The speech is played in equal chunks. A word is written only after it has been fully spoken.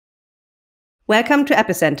Welcome to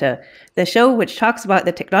Epicenter, the show which talks about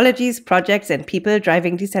the technologies, projects, and people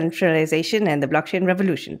driving decentralization and the blockchain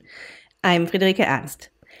revolution. I'm Friederike Ernst,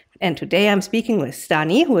 and today I'm speaking with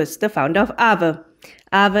Stani, who is the founder of Aave.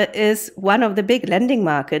 Aave is one of the big lending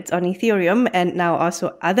markets on Ethereum and now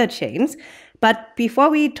also other chains. But before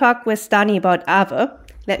we talk with Stani about Aave,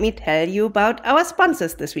 let me tell you about our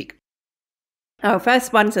sponsors this week. Our first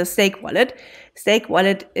sponsor is Stake Wallet. Stake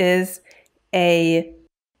Wallet is a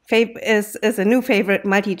new favorite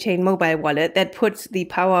multi-chain mobile wallet that puts the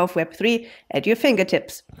power of Web3 at your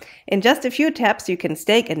fingertips. In just a few taps, you can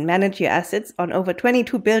stake and manage your assets on over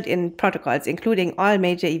 22 built-in protocols, including all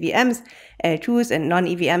major EVMs, L2s, and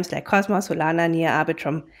non-EVMs like Cosmos, Solana, Near,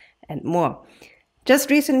 Arbitrum, and more. Just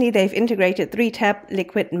recently, they've integrated 3-tap,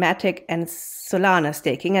 Liquid, Matic, and Solana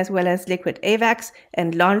staking, as well as Liquid AVAX,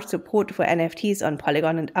 and launched support for NFTs on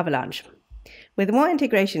Polygon and Avalanche. With more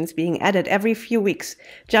integrations being added every few weeks,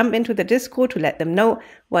 jump into the Discord to let them know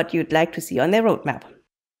what you'd like to see on their roadmap.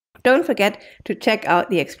 Don't forget to check out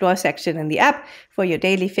the Explore section in the app for your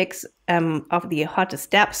daily fix of the hottest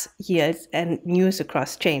dApps, yields, and news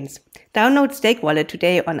across chains. Download Stake Wallet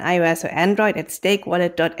today on iOS or Android at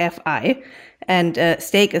stakewallet.fi, and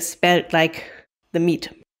stake is spelled like the meat.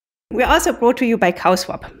 We're also brought to you by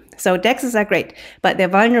CowSwap. So DEXs are great, but they're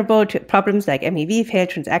vulnerable to problems like MEV, failed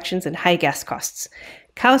transactions, and high gas costs.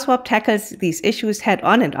 CowSwap tackles these issues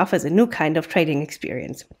head-on and offers a new kind of trading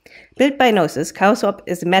experience. Built by Gnosis, CowSwap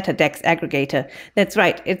is a meta-DEX aggregator. That's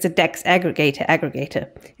right, it's a DEX aggregator.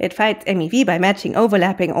 It fights MEV by matching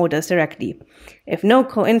overlapping orders directly. If no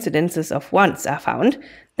coincidences of wants are found,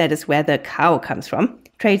 that is where the cow comes from,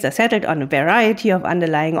 trades are settled on a variety of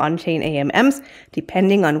underlying on-chain AMMs,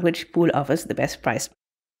 depending on which pool offers the best price.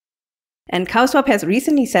 And CowSwap has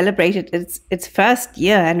recently celebrated its first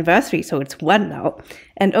year anniversary, so it's one now.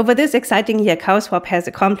 And over this exciting year, CowSwap has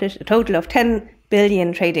accomplished a total of 10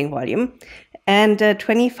 billion trading volume and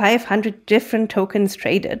 2,500 different tokens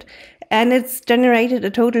traded. And it's generated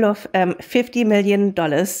a total of $50 million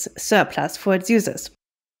surplus for its users.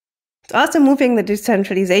 It's also moving the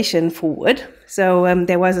decentralization forward. So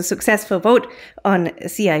there was a successful vote on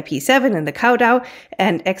CIP7 in the CowDAO,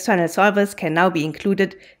 and external solvers can now be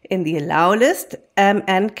included in the allow list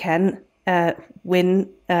and can win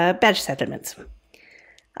badge settlements.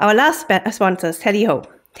 Our last sponsor is TallyHo.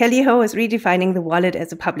 TallyHo is redefining the wallet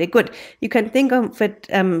as a public good. You can think of it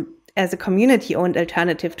as a community-owned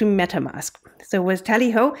alternative to MetaMask. So with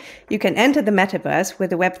TallyHo, you can enter the metaverse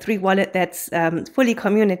with a Web3 wallet that's fully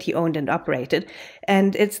community-owned and operated,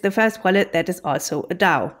 and it's the first wallet that is also a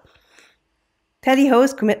DAO.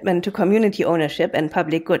 TallyHo's commitment to community ownership and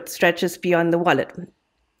public good stretches beyond the wallet.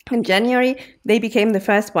 In January, they became the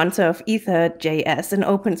first sponsor of Ether.js, an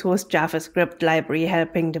open-source JavaScript library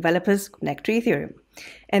helping developers connect to Ethereum.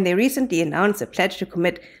 And they recently announced a pledge to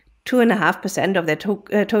commit 2.5% of their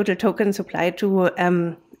total token supply to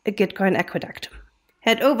a Gitcoin aqueduct.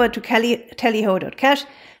 Head over to tallyho.cash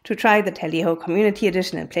to try the TallyHo Community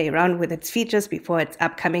Edition and play around with its features before its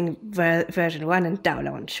upcoming version 1 and DAO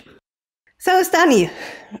launch. So Stani,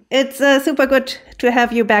 it's super good to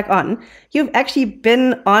have you back on. You've actually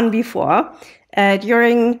been on before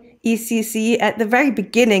during ECC at the very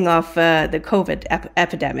beginning of the COVID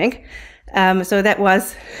epidemic. So that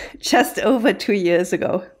was just over 2 years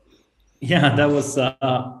ago. Yeah, that was,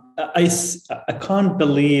 I can't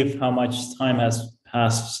believe how much time has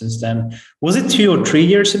passed since then. Was it 2 or 3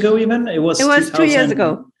 years ago even? It was 2 years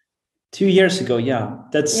ago. 2 years ago, yeah.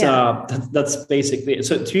 That's basically,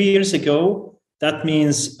 so 2 years ago, that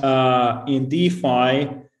means in DeFi,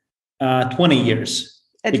 20 years.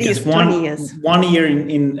 At least 20 years. 1 year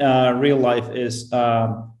in real life is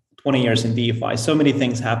 20 years in DeFi. So many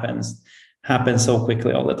things happen so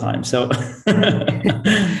quickly all the time. So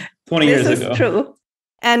 20 years ago. This is true.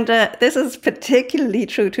 And this is particularly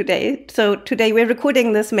true today. So today we're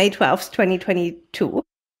recording this May 12th, 2022.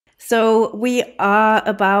 So we are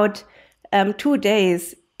about 2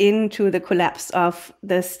 days into the collapse of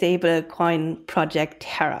the stablecoin project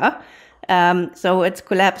Terra. So it's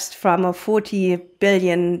collapsed from a $40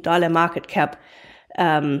 billion market cap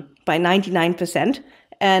by 99%.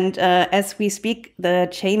 And as we speak, the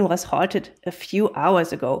chain was halted a few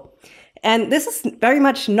hours ago. And this is very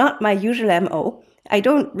much not my usual MO. I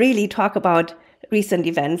don't really talk about recent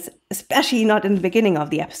events, especially not in the beginning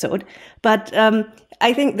of the episode. But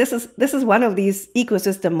I think this is one of these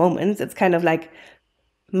ecosystem moments. It's kind of like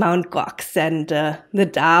Mount Gox and the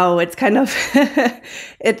DAO. It's kind of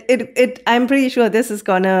I'm pretty sure this is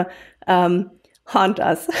gonna haunt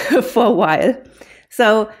us for a while.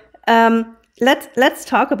 So let's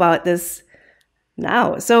talk about this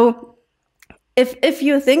now. So if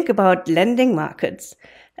you think about lending markets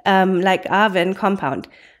like Aave and Compound,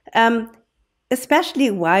 especially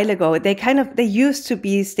a while ago, they used to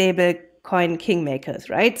be stable coin kingmakers,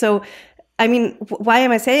 right? So, I mean, why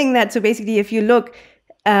am I saying that? So basically, if you look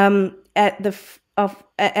at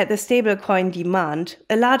the stable coin demand,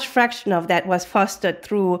 a large fraction of that was fostered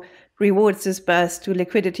through rewards dispersed to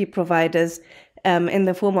liquidity providers in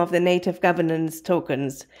the form of the native governance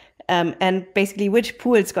tokens. And basically, which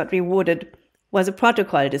pools got rewarded was a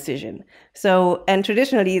protocol decision. So, and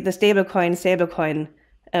traditionally, the stablecoin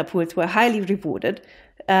pools were highly rewarded,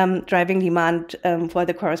 driving demand for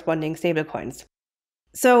the corresponding stablecoins.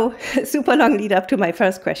 So, super long lead up to my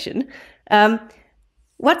first question.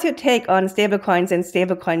 What's your take on stablecoins and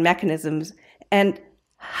stablecoin mechanisms, and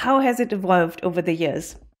how has it evolved over the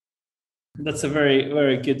years? That's a very,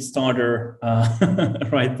 very good starter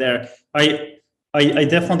right there. I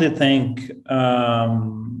definitely think,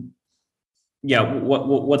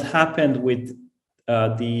 what happened with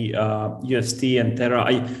the UST and Terra,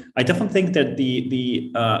 I definitely think that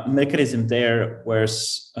the mechanism there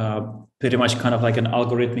was pretty much kind of like an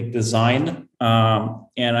algorithmic design,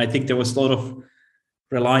 and I think there was a lot of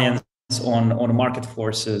reliance on market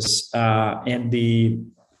forces and the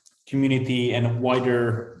community and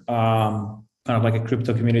wider kind of like a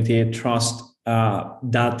crypto community trust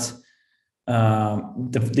that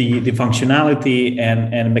the functionality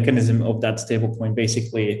and mechanism of that stablecoin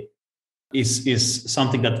basically is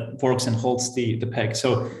something that works and holds the peg.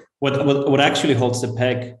 So what actually holds the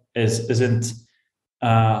peg isn't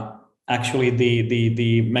actually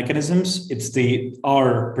the mechanisms, it's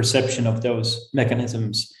our perception of those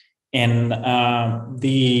mechanisms. And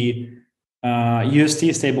the UST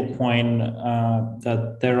stablecoin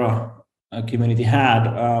that Terra community had,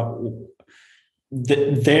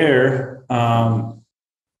 there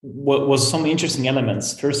was some interesting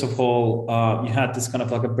elements. First of all, you had this kind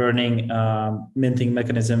of like a burning minting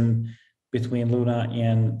mechanism between Luna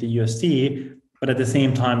and the UST, but at the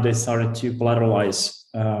same time, they started to collateralize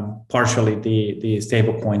partially the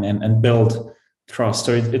stablecoin and build trust.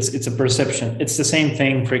 So it's a perception. It's the same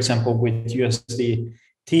thing, for example, with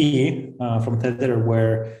USDT from Tether,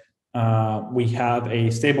 where we have a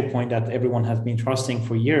stablecoin that everyone has been trusting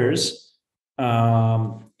for years,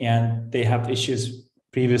 and they have issues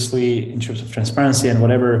previously in terms of transparency and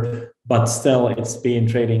whatever, but still it's been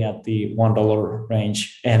trading at the $1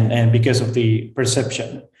 range, and because of the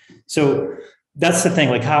perception. So that's the thing,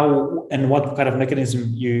 like how and what kind of mechanism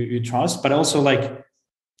you trust, but also like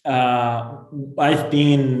I've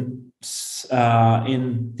been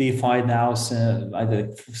in DeFi now since I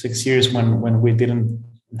think 6 years when we didn't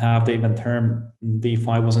have the even term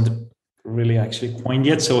DeFi wasn't really actually coined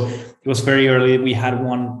yet. So it was very early. We had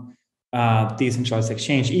one decentralized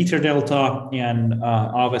exchange, EtherDelta, and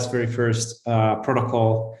Aave's very first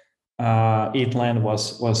protocol, ETHLand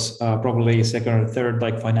was probably second or third,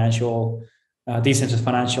 like financial, decentralized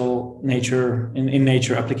financial nature in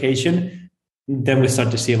nature application. Then we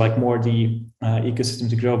start to see like more the ecosystem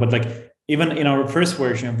to grow. But like even in our first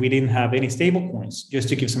version, we didn't have any stable coins. Just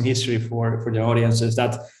to give some history for the audience, is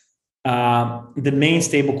that the main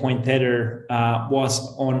stablecoin Tether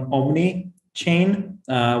was on Omni chain,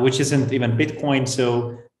 which isn't even Bitcoin.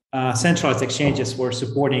 So centralized exchanges were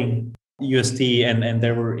supporting UST and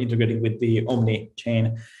they were integrating with the Omni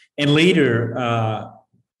chain. And later,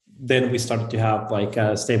 then we started to have like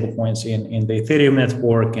stable coins in the Ethereum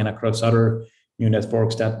network and across other new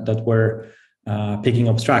networks that were picking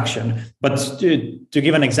up traction. But to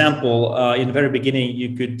give an example, in the very beginning,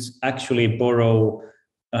 you could actually borrow,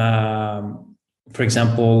 for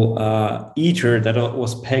example, Ether that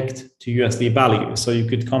was pegged to USD value. So you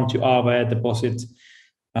could come to Aave, deposit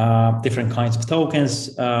different kinds of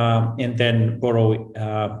tokens, and then borrow,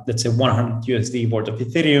 let's say 100 USD worth of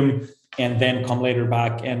Ethereum, and then come later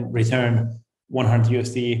back and return 100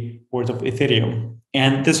 USD worth of Ethereum.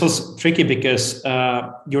 And this was tricky because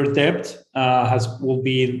your debt will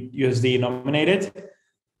be USD nominated,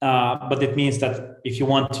 but it means that if you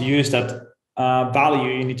want to use that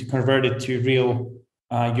value, you need to convert it to real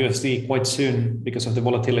USD quite soon because of the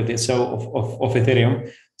volatility of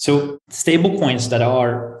Ethereum. So stable coins that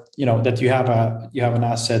are, that you have an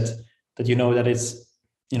asset that that is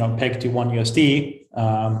pegged to one USD,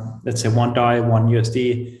 let's say one DAI, one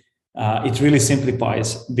USD, it really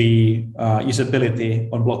simplifies the usability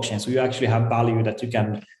on blockchain. So you actually have value that you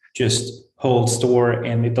can just hold, store,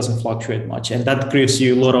 and it doesn't fluctuate much. And that gives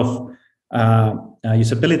you a lot of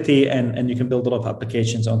usability, and you can build a lot of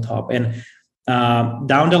applications on top. And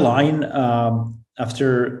down the line,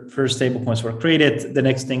 after first stablecoins were created, the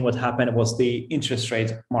next thing what happened was the interest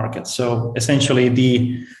rate market. So essentially,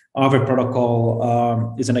 the Aave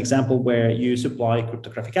protocol is an example where you supply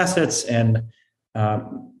cryptographic assets and,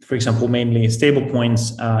 for example, mainly stablecoins,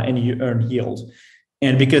 and you earn yield.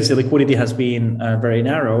 And because the liquidity has been very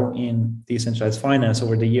narrow in decentralized finance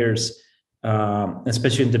over the years,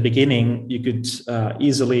 especially in the beginning, you could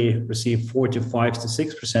easily receive 4 to 5 to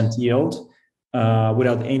 6% yield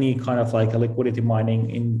without any kind of like a liquidity mining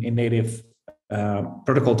in native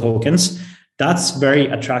protocol tokens. That's very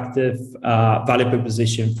attractive value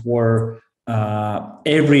proposition for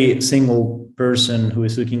every single person who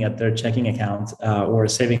is looking at their checking account or a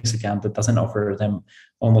savings account that doesn't offer them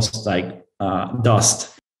almost like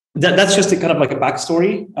dust. That's just a kind of like a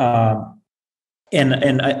backstory.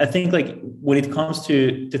 And I think like when it comes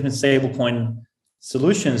to different stablecoin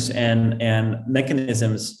solutions and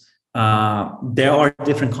mechanisms, there are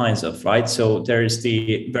different kinds of, right? So there's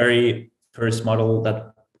the very first model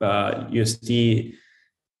that USDT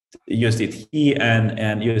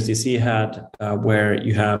and USDC had, where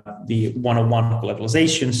you have the one-on-one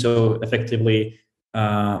collateralization. So effectively,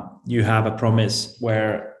 you have a promise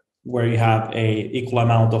where you have a equal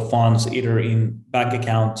amount of funds either in bank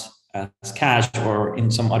account as cash or in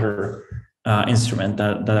some other instrument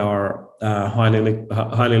that are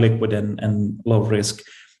highly liquid and low risk.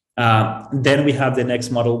 Then we have the next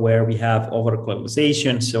model where we have over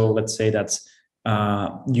collateralization. So let's say that's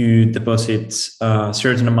you deposit a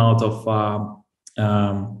certain amount of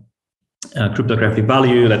cryptographic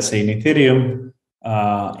value, let's say in Ethereum,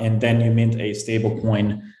 and then you mint a stable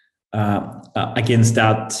coin against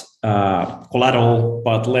that collateral,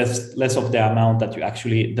 but less of the amount that you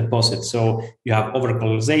actually deposit. So you have over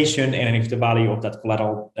collateralization, and if the value of that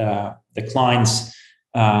collateral declines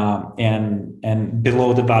and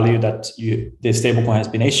below the value that the stablecoin has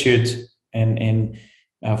been issued, and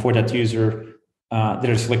for that user,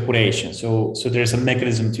 there's liquidation. So there's a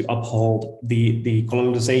mechanism to uphold the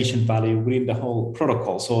collateralization value within the whole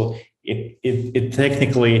protocol. So it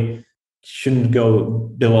technically shouldn't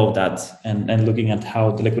go below that, and looking at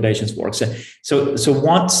how the liquidations work. So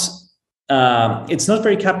once it's not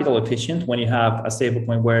very capital efficient when you have a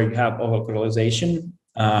stablecoin where you have over collateralization.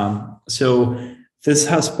 So this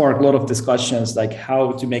has sparked a lot of discussions, like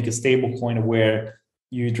how to make a stablecoin where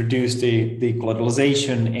you introduce the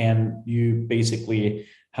collateralization and you basically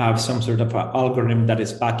have some sort of algorithm that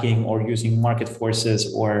is backing or using market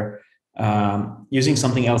forces or using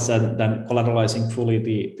something else than collateralizing fully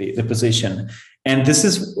the position. And this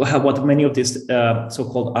is what many of these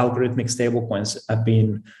so-called algorithmic stablecoins have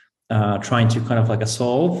been trying to kind of like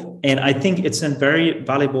solve. And I think it's a very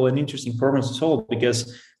valuable and interesting problem to solve,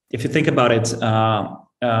 because if you think about it,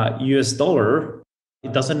 US dollar,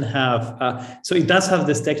 it doesn't have, so it does have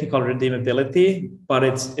this technical redeemability, but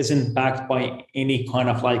it isn't backed by any kind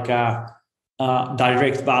of like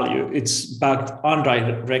direct value. It's backed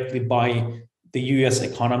indirectly by the US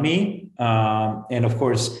economy. And of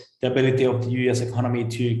course, the ability of the US economy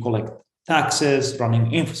to collect taxes,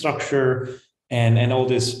 running infrastructure, and all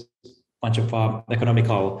this bunch of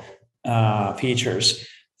economical features.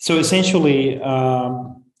 So essentially,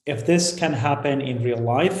 if this can happen in real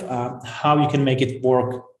life, how you can make it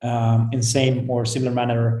work in same or similar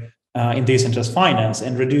manner in decentralized finance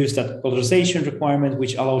and reduce that collateralization requirement,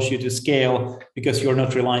 which allows you to scale because you're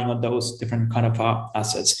not relying on those different kind of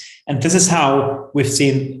assets. And this is how we've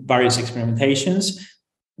seen various experimentations.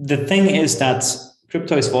 The thing is that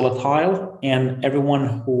crypto is volatile, and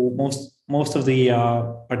everyone who most of the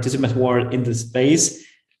participants who are in the space,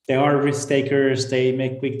 they are risk takers, they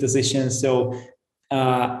make quick decisions. So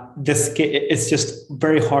it's just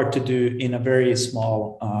very hard to do in a very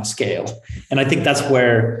small scale. And I think that's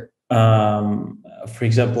where, for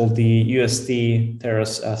example, the USD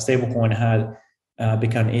Terra's stablecoin had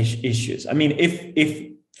become issues. I mean,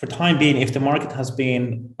 if for time being, if the market has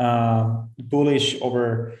been bullish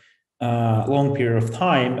over a long period of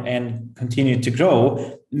time and continue to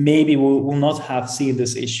grow, maybe we will not have seen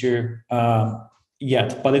this issue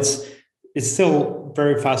yet. But it's still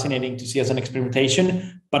very fascinating to see as an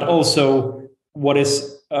experimentation. But also, what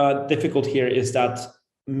is difficult here is that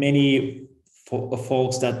many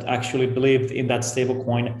folks that actually believed in that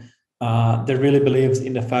stablecoin, they really believed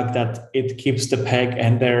in the fact that it keeps the peg,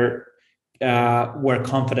 and they're were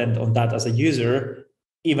confident on that as a user,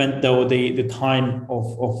 even though the time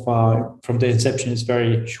of from the inception is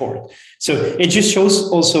very short. So it just shows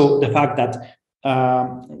also the fact that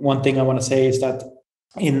one thing I want to say is that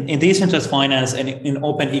in decentralized finance and in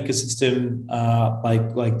open ecosystem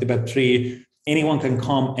like the Web3, anyone can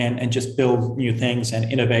come and just build new things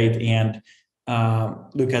and innovate and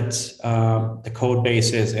look at the code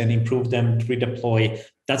bases and improve them, redeploy.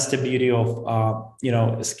 That's the beauty of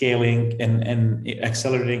scaling and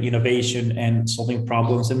accelerating innovation and solving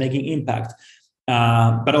problems and making impact.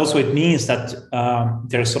 But also it means that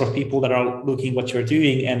there are sort of people that are looking what you're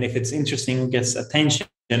doing, and if it's interesting, gets attention,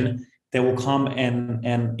 they will come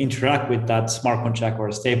and interact with that smart contract or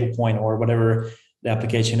a stable coin or whatever the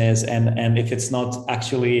application is. And if it's not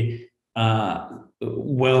actually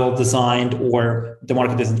well designed, or the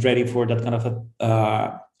market isn't ready for that kind of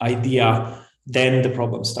idea, then the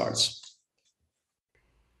problem starts.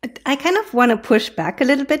 I kind of want to push back a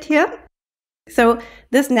little bit here. So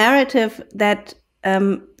this narrative that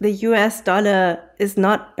the US dollar is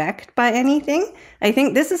not backed by anything, I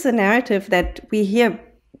think this is a narrative that we hear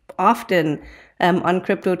often on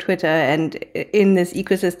crypto Twitter and in this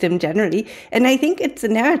ecosystem generally. And I think it's a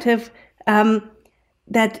narrative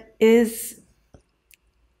that is,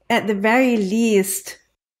 at the very least,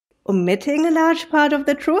 omitting a large part of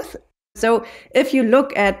the truth. So if you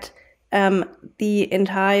look at the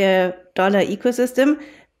entire dollar ecosystem,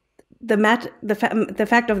 the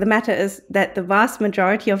fact of the matter is that the vast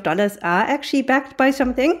majority of dollars are actually backed by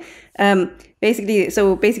something.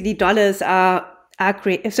 Basically, dollars are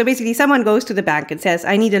created. So basically, someone goes to the bank and says,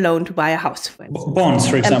 "I need a loan to buy a house." For instance. Bonds,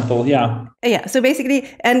 for example, yeah. Yeah. So basically,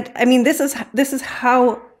 and I mean, this is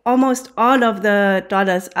how almost all of the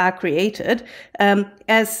dollars are created,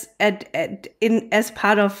 as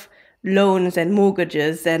part of loans and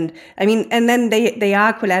mortgages, and I mean, and then they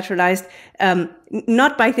are collateralized,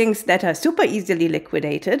 not by things that are super easily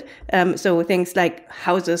liquidated, so things like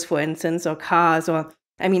houses, for instance, or cars, or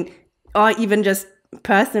even just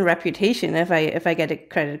personal reputation if I get a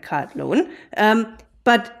credit card loan,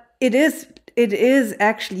 but it is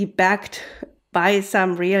actually backed by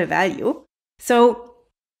some real value. So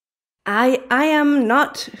I am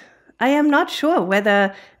not sure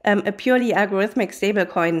whether a purely algorithmic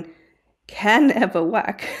stablecoin can ever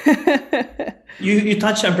work. You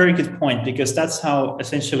touch a very good point, because that's how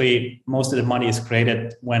essentially most of the money is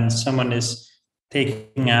created, when someone is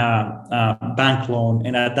taking a bank loan,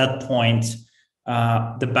 and at that point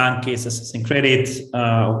the bank is assessing credit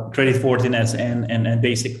worthiness and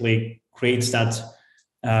basically creates that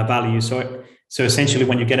value. So essentially,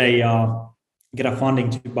 when you get a funding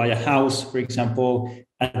to buy a house, for example,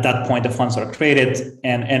 at that point the funds are created,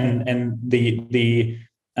 and the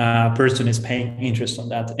person is paying interest on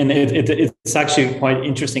that. And it's actually quite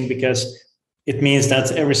interesting, because it means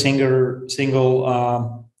that every single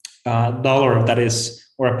dollar that is,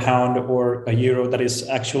 or a pound or a euro that is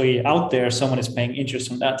actually out there, someone is paying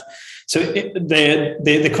interest on that. So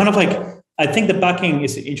the kind of like, I think the backing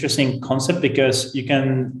is an interesting concept, because it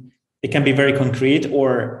can be very concrete,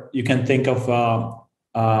 or you can think of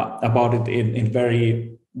about it in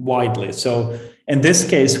very widely. So in this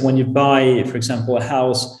case, when you buy, for example, a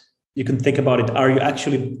house, you can think about it.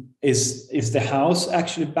 Is the house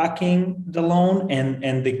actually backing the loan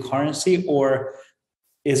and the currency, or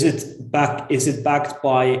is it backed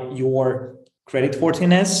by your credit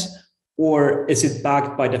worthiness, or is it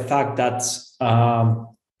backed by the fact that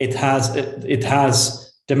it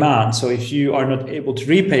has demand? So if you are not able to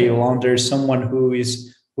repay your loan, there's someone who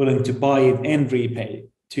is willing to buy it and repay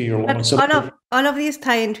to your loan. So all of these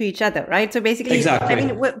tie into each other, right? So basically, exactly. I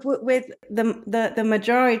mean, with the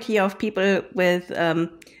majority of people with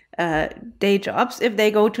day jobs, if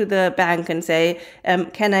they go to the bank and say,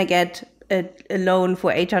 "Can I get a loan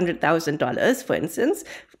for $800,000, for instance?"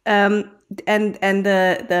 and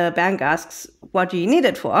the bank asks, "What do you need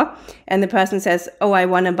it for?" And the person says, "Oh, I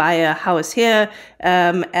want to buy a house here,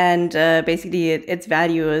 and basically its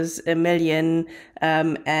value is $1 million,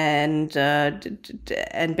 and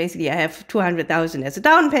basically I have 200,000 as a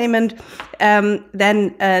down payment."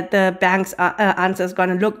 Then the bank's answer is going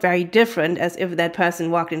to look very different, as if that person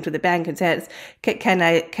walked into the bank and says, "Can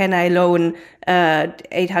I loan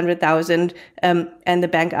 800,000?" And the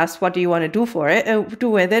bank asks, "What do you want to do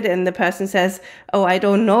with it?" And the person says, "Oh, I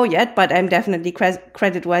don't know yet, but I'm definitely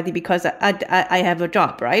credit worthy because I have a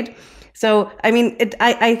job," right? So, I mean,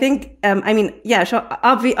 I think, yeah, sure.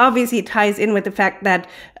 Obviously, it ties in with the fact that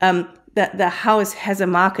the house has a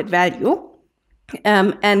market value,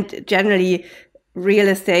 and generally, real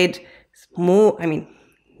estate is more. I mean,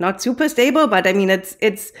 not super stable, but I mean,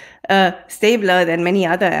 it's stabler than many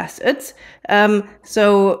other assets.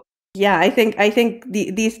 So, yeah, I think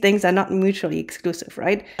these things are not mutually exclusive,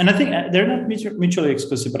 right? And I think they're not mutually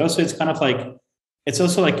exclusive, but also it's kind of like, it's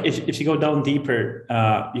also like, if you go down deeper,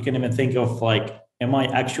 you can even think of like,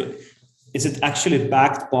 is it actually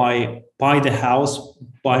backed by the house,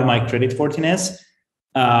 by my credit worthiness,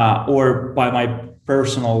 or by my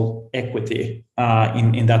personal equity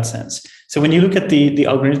in that sense. So when you look at the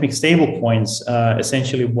algorithmic stable coins,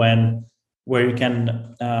 essentially where you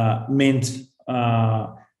can mint a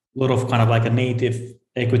lot of kind of like a native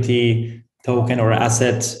equity token or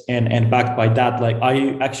asset and backed by that, like, are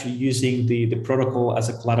you actually using the protocol as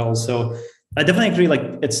a collateral? So I definitely agree, like,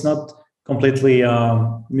 it's not completely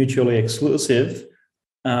mutually exclusive.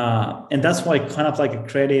 And that's why kind of like a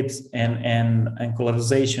credit and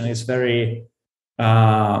collateralization is very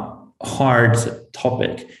hard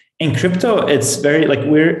topic. In crypto, it's very like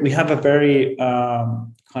we have a very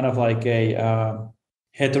kind of like a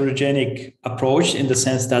heterogenic approach, in the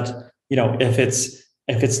sense that, you know, if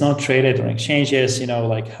it's not traded on exchanges, you know,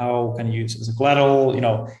 like, how can you use it as a collateral? You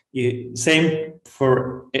know, same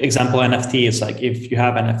for example NFTs. Like, if you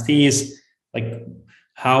have NFTs, like,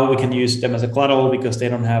 how we can use them as a collateral, because they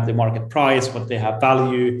don't have the market price, but they have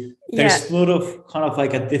value. There's a lot of kind of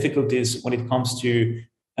like a difficulties when it comes to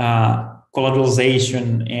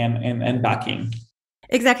collateralization and backing.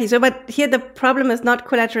 Exactly. So, but here the problem is not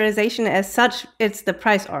collateralization as such, it's the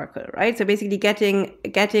price oracle, right? So basically getting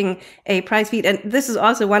a price feed. And this is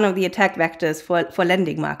also one of the attack vectors for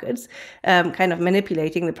lending markets, kind of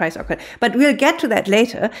manipulating the price oracle. But we'll get to that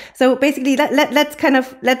later. So basically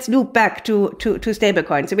let's loop back to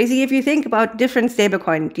stablecoin. So basically, if you think about different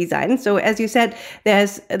stablecoin designs, so as you said,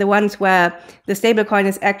 there's the ones where the stablecoin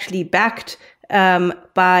is actually backed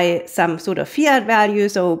by some sort of fiat value.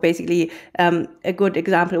 So basically, a good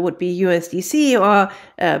example would be USDC or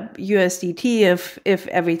USDT if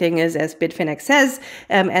everything is as Bitfinex says.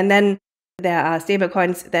 And then there are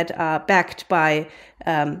stablecoins that are backed by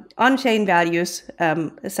on-chain values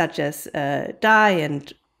such as DAI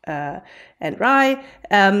and RAI.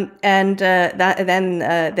 Then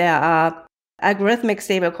there are algorithmic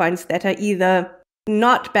stablecoins that are either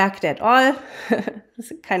not backed at all,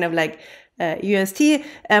 kind of like UST,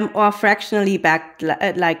 or fractionally backed,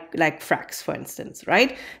 like Frax, for instance,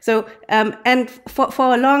 right? So, and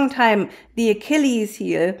for a long time, the Achilles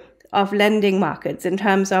heel of lending markets in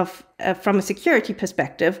terms of, from a security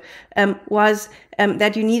perspective, was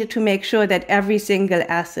that you needed to make sure that every single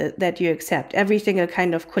asset that you accept, every single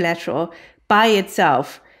kind of collateral by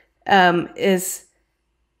itself, is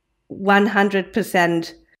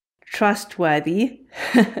 100% trustworthy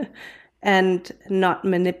and not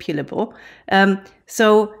manipulable.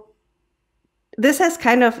 So this has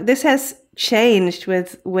changed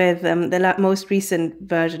with the most recent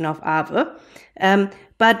version of Aave.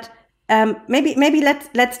 But maybe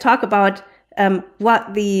let's talk about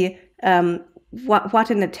what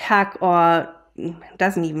an attack, or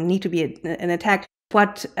doesn't even need to be an attack,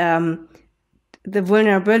 what the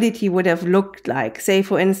vulnerability would have looked like. Say,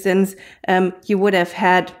 for instance, you would have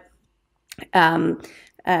had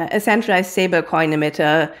a centralized stablecoin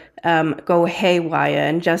emitter go haywire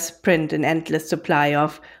and just print an endless supply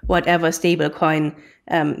of whatever stablecoin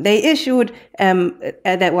they issued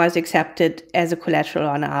that was accepted as a collateral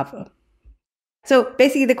on Aave. So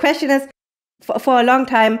basically, the question is, for a long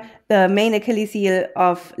time, the main Achilles heel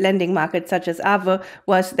of lending markets such as Aave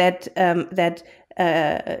was that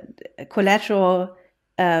collateral.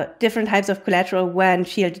 Different types of collateral weren't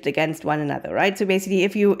shielded against one another, right? So basically,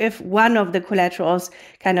 if one of the collaterals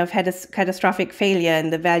kind of had a catastrophic failure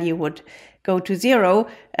and the value would go to zero,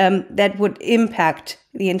 that would impact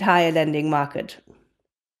the entire lending market.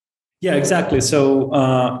 Yeah, exactly. So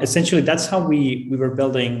essentially, that's how we were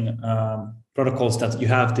building protocols, that you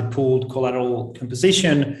have the pooled collateral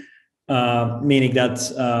composition, meaning that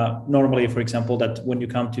normally, for example, that when you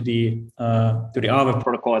come to the Aave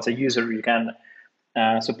protocol as a user, you can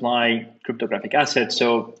supply cryptographic assets.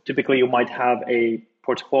 So typically you might have a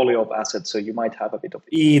portfolio of assets. So you might have a bit of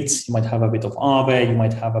ETH, you might have a bit of Aave, you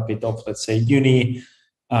might have a bit of, let's say, Uni,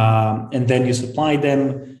 and then you supply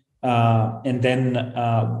them. And then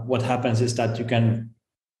what happens is that you can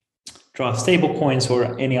draw stable coins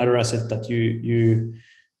or any other asset that you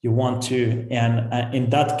want to. And in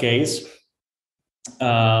that case,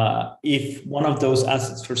 if one of those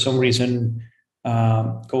assets for some reason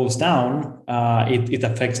goes down, it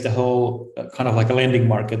affects the whole kind of like a lending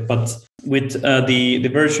market. But with the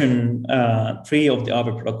version 3 of the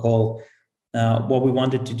Aave protocol, what we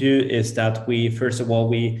wanted to do is that first of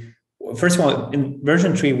all in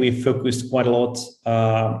version 3 we focused quite a lot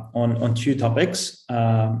on two topics.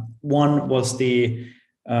 One was the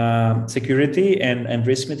security and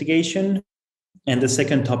risk mitigation, and the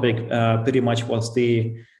second topic pretty much was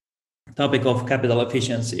the topic of capital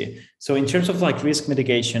efficiency. So in terms of like risk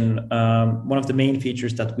mitigation, one of the main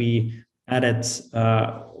features that we added,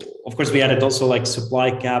 of course, we added also like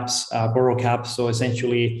supply caps, borrow caps. So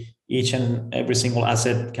essentially each and every single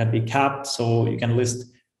asset can be capped. So you can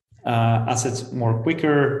list assets more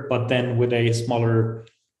quicker, but then with a smaller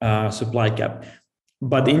supply cap.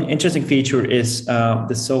 But the interesting feature is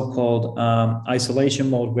the so-called isolation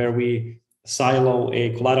mode, where we silo a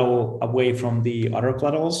collateral away from the other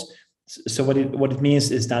collaterals. So what it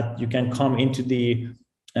means is that you can come into the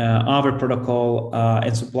Aave protocol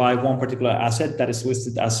and supply one particular asset that is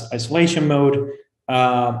listed as isolation mode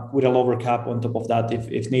with a lower cap on top of that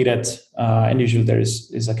if needed, and usually there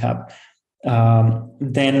is a cap.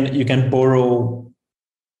 Then you can borrow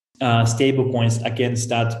stable coins against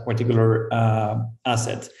that particular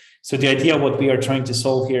asset. So the idea what we are trying to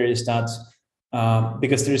solve here is that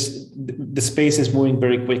because the space is moving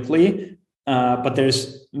very quickly, but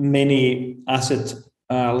there's many asset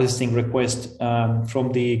listing requests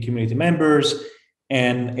from the community members,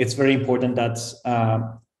 and it's very important that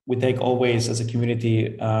we take always as a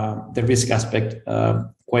community the risk aspect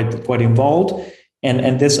quite involved,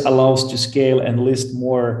 and this allows to scale and list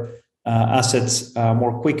more assets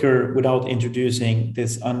more quicker without introducing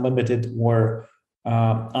this unlimited or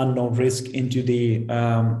unknown risk into the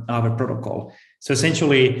Aave protocol. So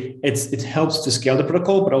essentially, it helps to scale the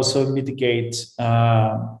protocol, but also mitigate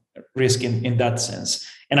risk in that sense.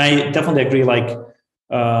 And I definitely agree. Like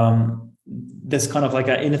this kind of like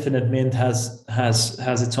an infinite mint has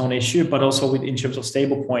its own issue, but also in terms of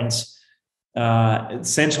stable coins,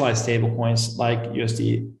 centralized stable coins like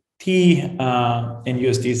USDT and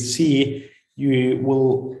USDC, you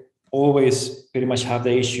will always pretty much have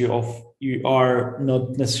the issue of you are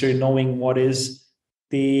not necessarily knowing what is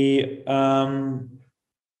the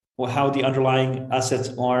how the underlying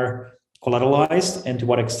assets are collateralized and to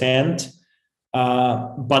what extent.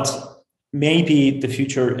 But maybe the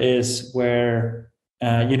future is where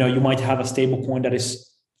you might have a stable coin that is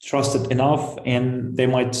trusted enough, and they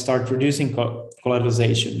might start reducing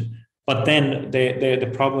collateralization. But then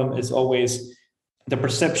the problem is always the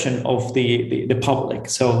perception of the public.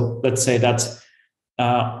 So let's say that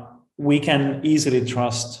we can easily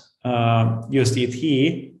trust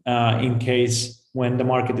USDT in case when the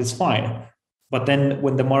market is fine. But then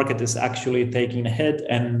when the market is actually taking a hit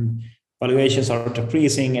and valuations are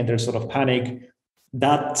decreasing and there's sort of panic,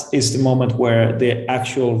 that is the moment where the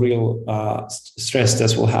actual real stress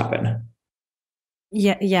test will happen.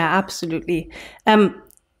 Yeah, absolutely.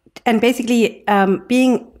 And basically,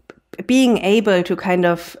 being able to kind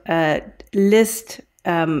of list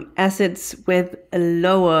assets with a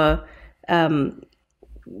lower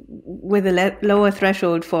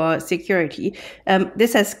threshold for security.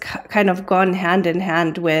 This has kind of gone hand in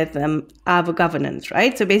hand with Aave governance,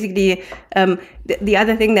 right? So basically, the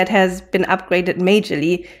other thing that has been upgraded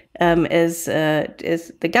majorly is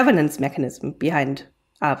the governance mechanism behind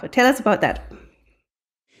Aave. Tell us about that.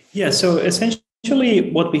 Yeah, so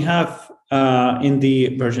essentially what we have in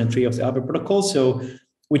the version 3 of the Aave protocol, so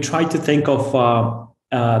we try to think of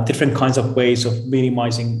different kinds of ways of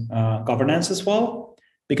minimizing governance as well.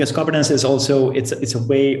 Because governance is also it's a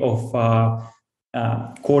way of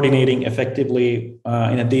coordinating effectively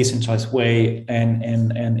in a decentralized way and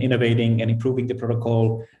innovating and improving the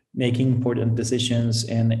protocol, making important decisions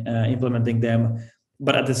and implementing them.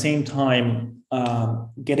 But at the same time,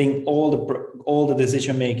 getting all the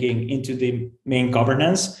decision making into the main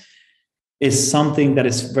governance is something that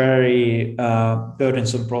is very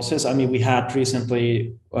burdensome process. I mean, we had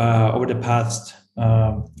recently over the past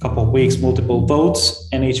couple of weeks, multiple votes,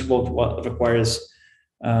 and each vote requires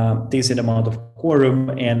decent amount of quorum,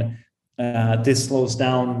 and this slows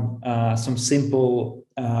down some simple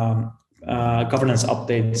governance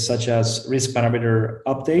updates, such as risk parameter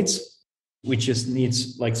updates, which just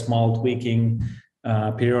needs like small tweaking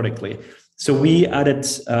periodically. So we added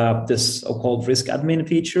this so-called risk admin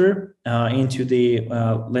feature into the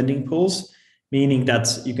lending pools, meaning that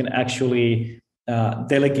you can actually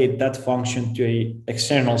delegate that function to an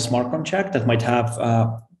external smart contract that might have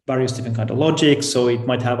various different kind of logic. So it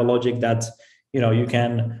might have a logic that you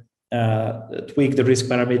can tweak the risk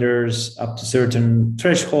parameters up to certain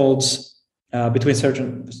thresholds, between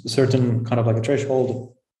certain kind of like a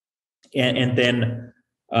threshold, and then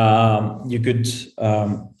you could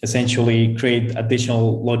essentially create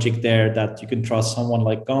additional logic there that you can trust someone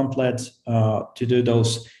like Gauntlet to do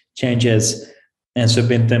those changes and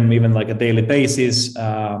submit them even like a daily basis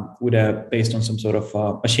based on some sort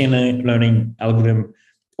of machine learning algorithm,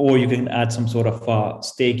 or you can add some sort of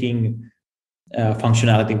staking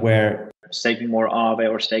functionality where staking more Aave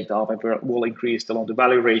or staked Aave will increase the loan to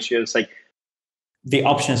value ratios. Like the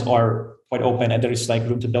options are quite open and there is like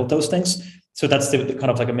room to build those things. So that's the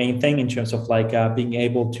kind of like a main thing in terms of like being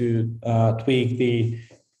able to tweak the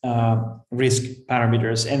risk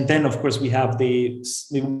parameters. And then of course we have we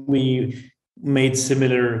made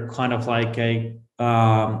similar kind of like a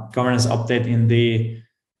governance update in the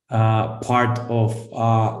part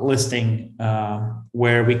of listing,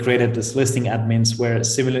 where we created this listing admins, where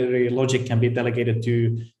similarly logic can be delegated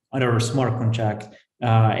to another smart contract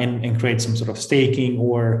and create some sort of staking,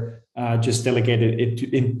 or just delegated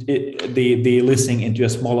the listing into a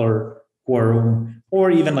smaller quorum,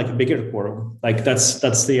 or even like a bigger quorum. Like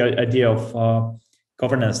that's the idea of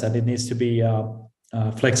governance, that it needs to be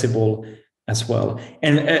flexible as well.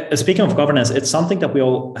 And speaking of governance, it's something that we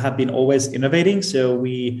all have been always innovating. So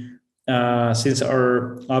we, since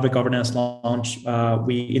our Aave governance launch,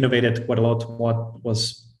 we innovated quite a lot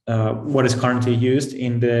what is currently used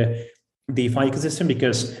in the DeFi ecosystem,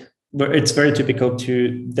 because it's very typical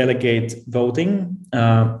to delegate voting.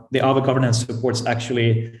 The Aave governance supports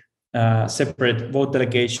actually separate vote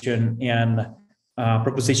delegation and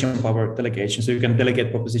proposition power delegation. So you can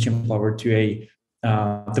delegate proposition power to a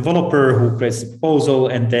developer who creates the proposal,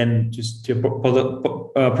 and then just to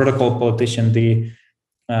protocol politician the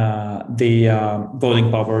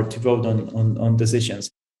voting power to vote on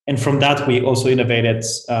decisions. And from that, we also innovated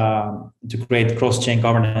to create cross-chain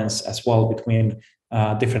governance as well between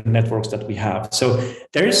different networks that we have. So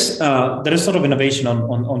there is sort of innovation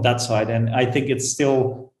on that side, and I think it's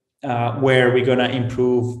still where we're gonna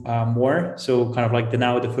improve more. So kind of like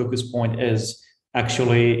now the focus point is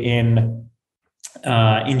actually in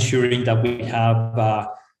ensuring that we have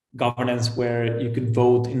governance where you could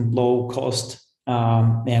vote in low cost,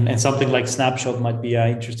 and something like snapshot might be an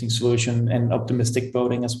interesting solution, and optimistic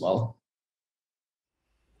voting as well.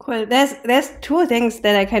 Cool. There's two things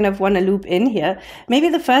that I kind of want to loop in here. Maybe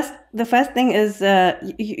the first thing is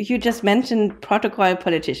you just mentioned protocol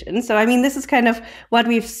politicians. So I mean, this is kind of what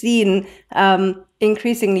we've seen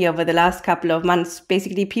increasingly over the last couple of months.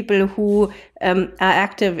 Basically, people who are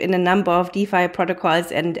active in a number of DeFi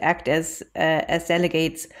protocols and act as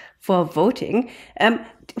delegates for voting.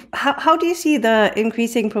 How do you see the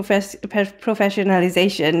increasing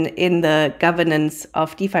professionalization in the governance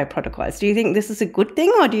of DeFi protocols? Do you think this is a good thing,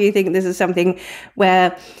 or do you think this is something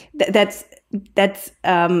where that's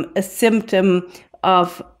a symptom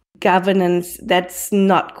of governance that's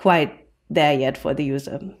not quite there yet for the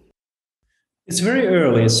user? It's very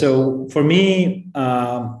early. So for me,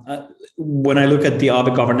 when I look at the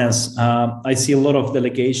Aave governance, I see a lot of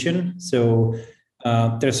delegation. So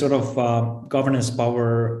there's sort of governance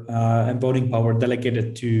power and voting power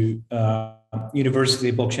delegated to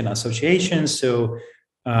university blockchain associations. So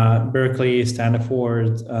Berkeley,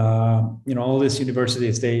 Stanford, all these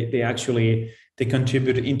universities, they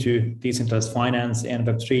contribute into decentralized finance and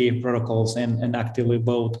Web3 protocols and actively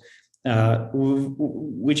vote,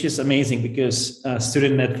 which is amazing, because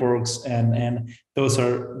student networks and those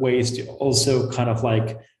are ways to also kind of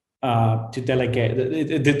like to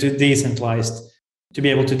delegate, to decentralized, to be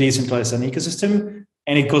able to decentralize an ecosystem.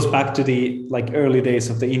 And it goes back to the early days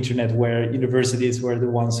of the internet, where universities were the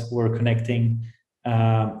ones who were connecting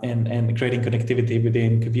and creating connectivity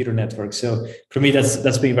within computer networks. So for me,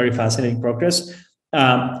 that's been very fascinating progress.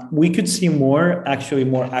 We could see more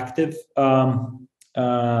active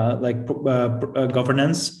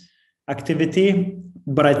governance activity,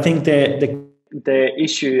 but I think the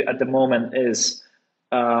issue at the moment is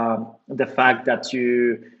the fact that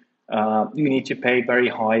you need to pay very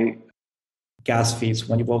high gas fees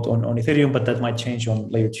when you vote on Ethereum, but that might change on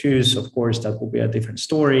layer 2s. Of course, that will be a different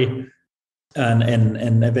story.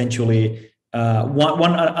 And eventually,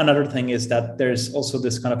 another thing is that there's also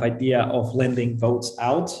this kind of idea of lending votes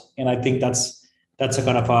out, and I think that's a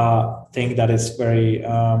kind of a thing that is very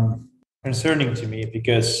concerning to me,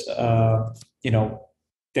 because the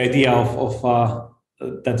idea of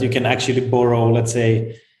that you can actually borrow, let's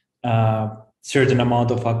say, certain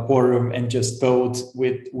amount of a quorum and just vote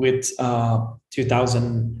with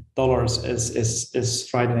 $2,000 is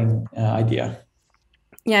frightening idea.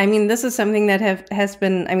 Yeah, I mean, this is something that has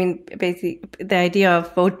been, I mean, basically the idea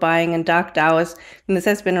of vote buying and dark DAOs, and this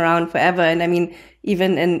has been around forever. And I mean,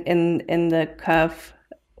 even in the Curve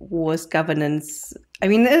Wars governance, I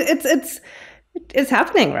mean, it's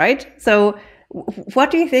happening, right? So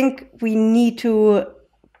what do you think we need to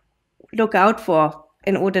look out for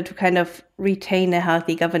in order to kind of retain a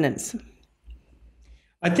healthy governance?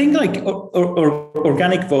 I think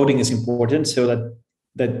organic voting is important, so that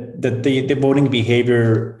the voting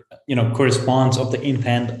behavior corresponds of the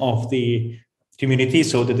intent of the community.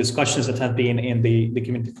 So the discussions that have been in the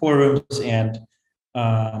community forums, and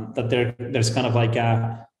that there's kind of like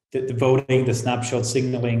the voting, the snapshot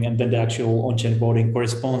signaling, and then the actual on-chain voting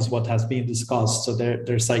corresponds what has been discussed. So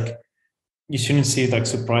there's you shouldn't see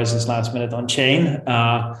surprises last minute on chain,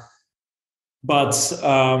 but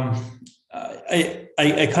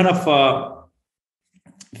I kind of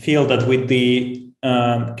feel that with the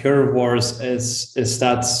curve wars is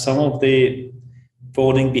that some of the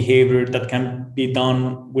voting behavior that can be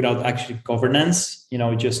done without actually governance,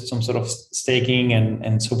 just some sort of staking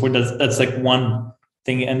and so forth. That's like one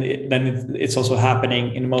thing, and then it's also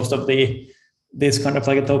happening in most of this kind of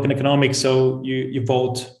like a token economics. So you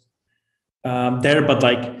vote there, but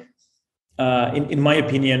like in my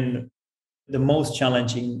opinion, the most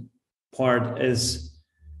challenging part is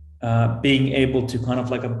being able to kind of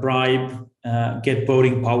like a bribe, get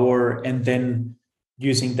voting power, and then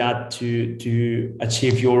using that to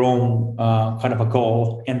achieve your own kind of a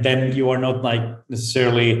goal. And then you are not like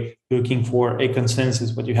necessarily looking for a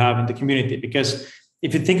consensus what you have in the community. Because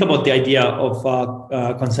if you think about the idea of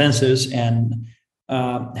consensus and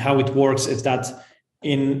how it works, is that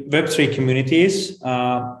in Web3 communities,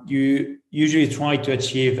 you usually try to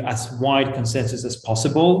achieve as wide consensus as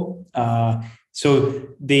possible. So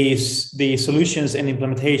the solutions and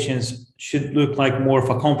implementations should look like more of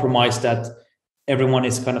a compromise that everyone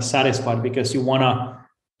is kind of satisfied, because you wanna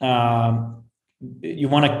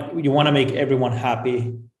make everyone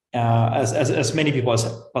happy, as many people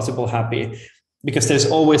as possible happy, because there's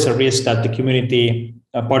always a risk that the community,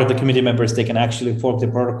 part of the community members, they can actually fork the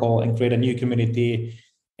protocol and create a new community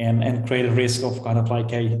and create a risk of kind of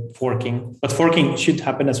like a forking. But forking should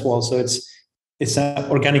happen as well. So it's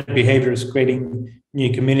organic behaviors creating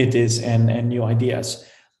new communities and new ideas.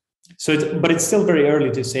 But it's still very early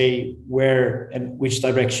to say where and which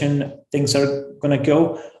direction things are going to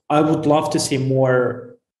go. I would love to see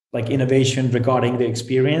more like innovation regarding the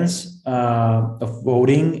experience of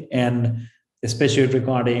voting, and especially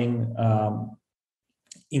regarding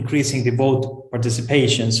increasing the vote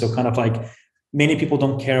participation. So kind of like many people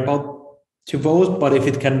don't care about to vote, but if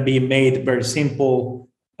it can be made very simple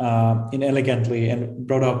and elegantly and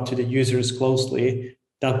brought up to the users closely,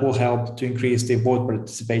 that will help to increase the vote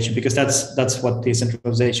participation, because that's what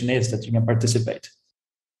decentralization is, that you can participate.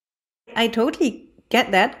 I totally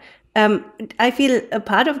get that. I feel a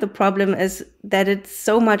part of the problem is that it's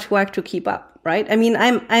so much work to keep up, right? I mean,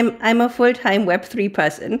 I'm a full-time Web3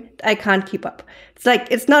 person. I can't keep up. It's like,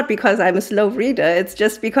 it's not because I'm a slow reader. It's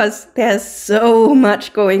just because there's so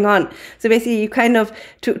much going on. So basically, you kind of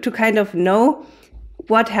to kind of know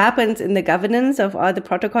what happens in the governance of all the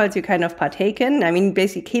protocols you kind of partake in. I mean,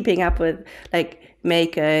 basically keeping up with like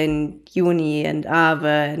Maker and Uni and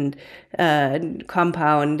Aave and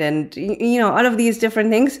Compound and, all of these different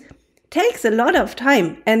things takes a lot of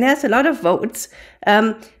time, and there's a lot of votes.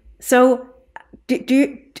 So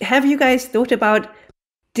have you guys thought about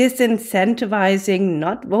disincentivizing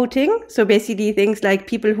not voting? So basically things like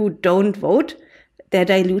people who don't vote, they're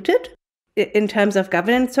diluted in terms of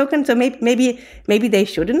governance token. So maybe they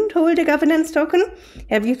shouldn't hold a governance token.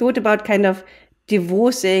 Have you thought about kind of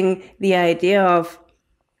divorcing the idea of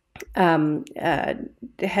having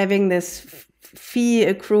this fee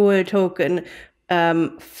accrual token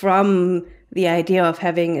from the idea of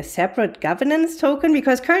having a separate governance token?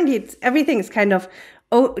 Because currently everything is kind of,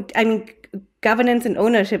 governance and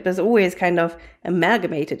ownership is always kind of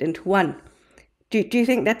amalgamated into one. Do you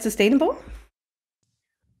think that's sustainable?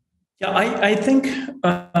 Yeah, I think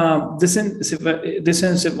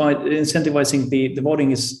incentivizing the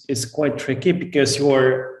voting is quite tricky, because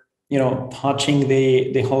you're touching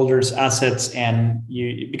the holders' assets, and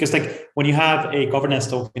because like when you have a governance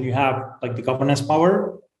token, you have like the governance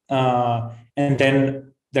power, and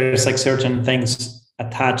then there's like certain things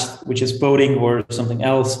attached, which is voting or something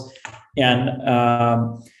else, and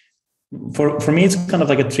for me it's kind of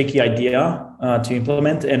like a tricky idea to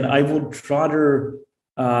implement, and I would rather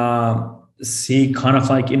see kind of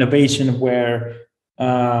like innovation where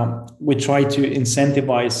we try to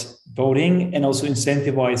incentivize voting and also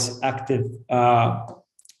incentivize active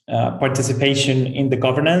participation in the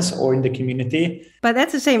governance or in the community. But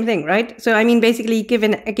that's the same thing, right? So I mean, basically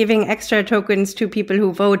giving extra tokens to people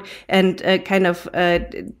who vote and kind of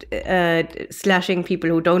slashing people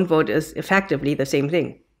who don't vote is effectively the same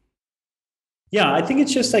thing. Yeah, I think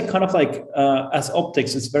it's just like kind of like as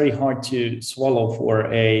optics, it's very hard to swallow for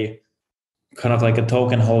a kind of like a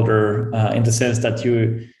token holder in the sense that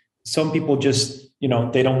some people just,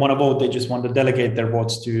 they don't want to vote. They just want to delegate their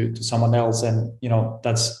votes to someone else. And,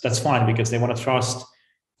 that's fine, because they want to trust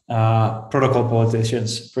protocol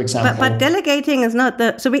politicians, for example. But delegating is not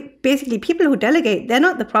so basically people who delegate, they're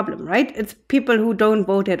not the problem, right? It's people who don't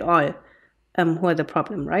vote at all who are the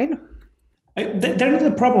problem, right? They're not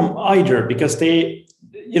the problem either, because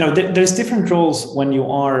there's different roles when you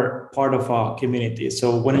are part of a community.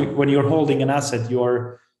 So when you're holding an asset,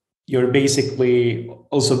 you're basically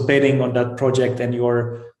also betting on that project, and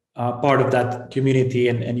you're part of that community,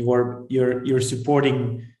 and you're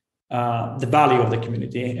supporting the value of the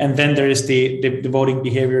community. And then there is the voting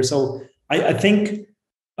behavior. So I think,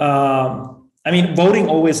 voting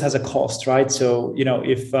always has a cost, right? So,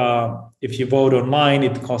 if you vote online,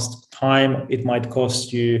 it costs time. It might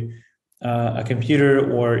cost you a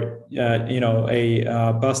computer, or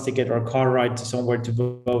a bus ticket or a car ride to somewhere to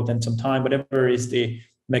vote, and some time, whatever is the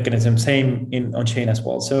mechanism. Same on chain as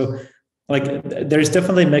well. So like there's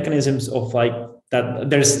definitely mechanisms of like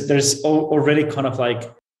that. There's already kind of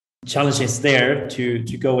like challenges there to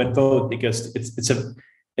go and vote, because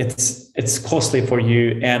it's costly for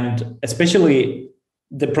you, and especially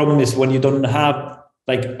the problem is when you don't have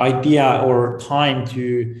like idea or time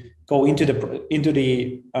to go into the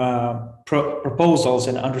proposals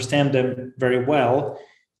and understand them very well.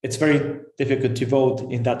 It's very difficult to vote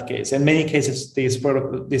in that case. In many cases, these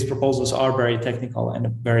proposals are very technical and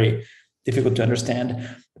very difficult to understand.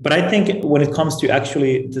 But I think when it comes to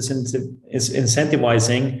actually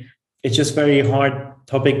incentivizing, it's just very hard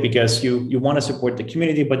topic, because you want to support the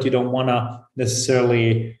community, but you don't want to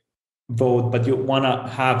necessarily vote, but you want to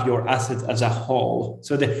have your assets as a whole.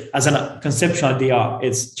 So as a conceptual idea,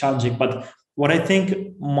 it's challenging. But what I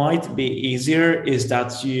think might be easier is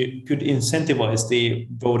that you could incentivize the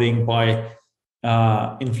voting by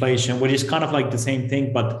inflation, which is kind of like the same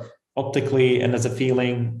thing, but optically and as a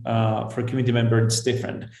feeling for a community member, it's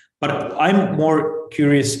different. But I'm more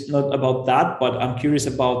curious not about that, but I'm curious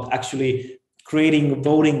about actually creating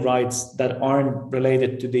voting rights that aren't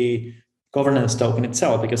related to the governance token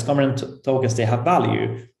itself, because governance tokens, they have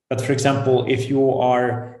value. But for example, if you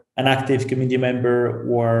are an active community member,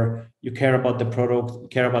 or you care about the product,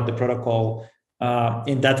 care about the protocol,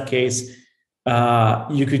 in that case,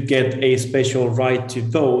 you could get a special right to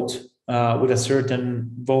vote with a certain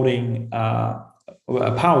voting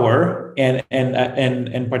power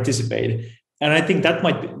and participate. And I think that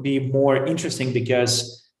might be more interesting,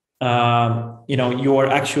 because you are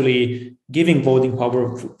actually giving voting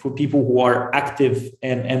power for people who are active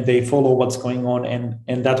and they follow what's going on,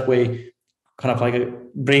 and that way kind of like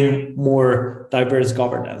bring more diverse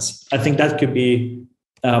governance. I think that could be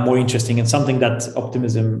more interesting, and something that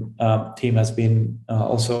Optimism team has been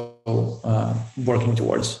also working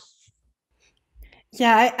towards.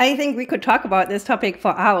 Yeah, I think we could talk about this topic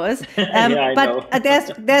for hours. Yeah, but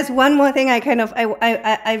there's one more thing I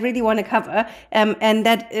really want to cover, and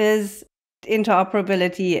that is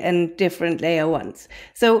interoperability and different layer ones.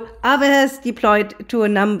 So Aave has deployed to a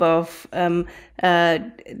number of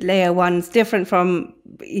layer ones, different from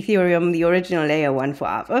Ethereum, the original layer one for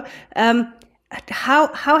Aave.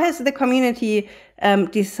 How has the community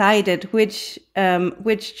decided which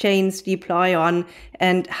chains deploy on,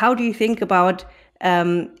 and how do you think about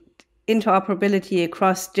interoperability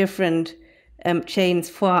across different chains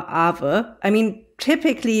for Aave? I mean,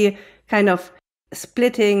 typically kind of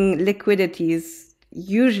splitting liquidity is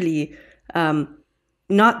usually not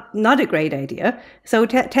a great idea. So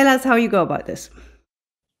tell us how you go about this.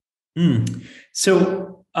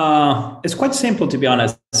 So it's quite simple, to be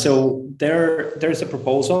honest. So there's a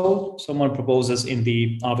proposal. Someone proposes in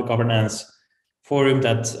the Aave governance forum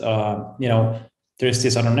that there's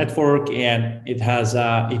this other network, and it has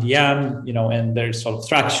EVM, and there's sort of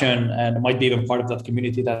traction, and it might be even part of that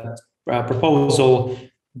community, that proposal.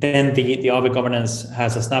 Then the Aave governance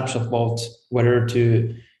has a snapshot about whether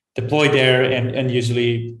to deploy there, and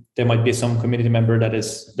usually there might be some community member that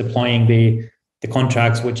is deploying the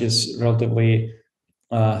contracts, which is relatively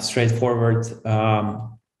straightforward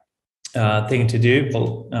thing to do,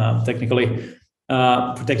 technically,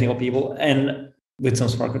 for technical people, and with some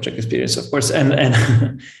smart contract experience, of course.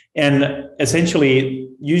 And essentially,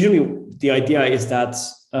 usually the idea is that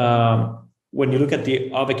when you look at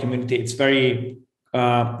the Aave community, it's very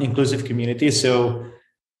inclusive community. So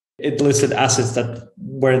it listed assets that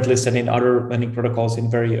weren't listed in other lending protocols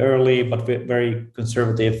in very early, but very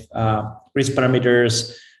conservative risk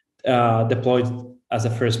parameters, deployed as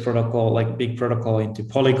a first protocol, like big protocol, into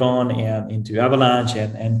Polygon and into Avalanche,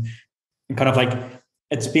 and kind of like,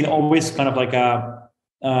 it's been always kind of like a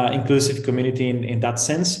inclusive community in that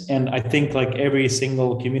sense. And I think like every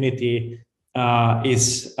single community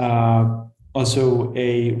is also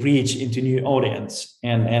a reach into new audience.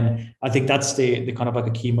 And I think that's the kind of like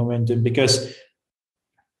a key momentum, because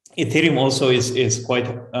Ethereum also is quite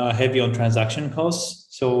heavy on transaction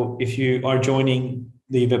costs. So if you are joining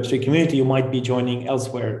the Web3 community, you might be joining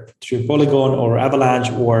elsewhere through Polygon or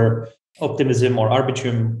Avalanche or Optimism or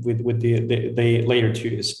Arbitrum with the layer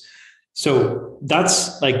twos. So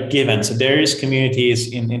that's like given. So there is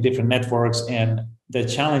communities in different networks, and the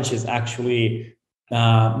challenge is actually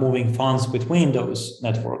moving funds between those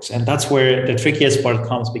networks. And that's where the trickiest part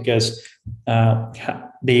comes, because when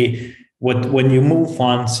you move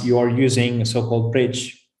funds, you are using a so-called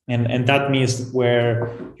bridge. And that means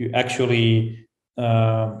where you actually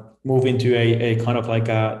move into a kind of like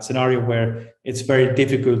a scenario where it's very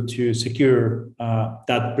difficult to secure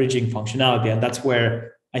that bridging functionality. And that's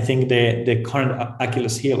where I think the current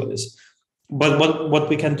Achilles heel is. But what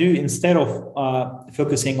we can do, instead of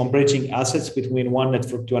focusing on bridging assets between one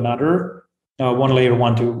network to another, one layer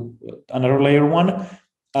one to another layer one,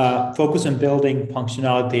 focus on building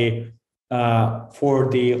functionality for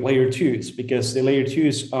the layer twos, because the layer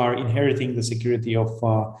twos are inheriting the security of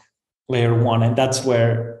layer one, and that's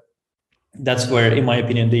where, in my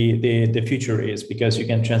opinion, the future is, because you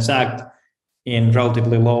can transact in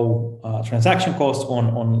relatively low transaction costs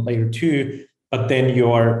on layer two, but then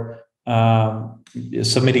you are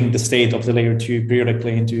submitting the state of the layer two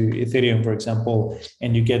periodically into Ethereum, for example,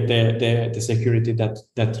 and you get the security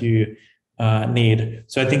that you need.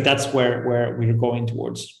 So I think that's where we're going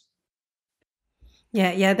towards.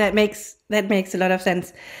 Yeah, that makes a lot of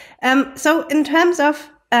sense. So in terms of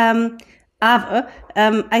Aave,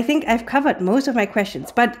 I think I've covered most of my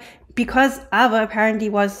questions, but because Aave apparently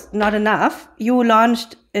was not enough, you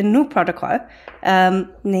launched a new protocol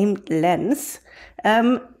named Lens.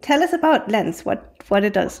 Tell us about Lens, what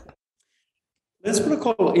it does. Lens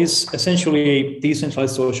protocol is essentially a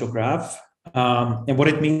decentralized social graph. And what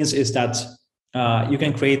it means is that you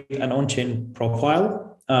can create an on-chain profile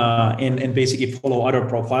and basically follow other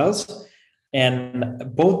profiles. And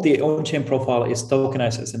both the on-chain profile is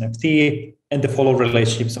tokenized as NFT, and the follow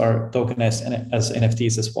relationships are tokenized as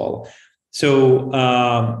NFTs as well. So,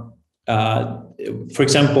 for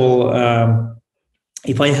example,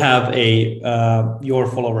 if I have your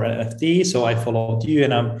follower NFT, so I followed you,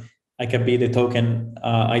 and I can be the token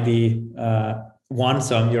ID 1,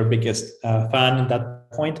 so I'm your biggest fan at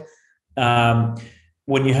that point.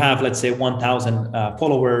 When you have, let's say, 1,000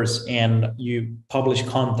 followers and you publish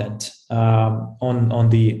content on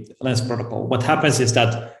the Lens protocol, what happens is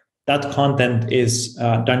that content is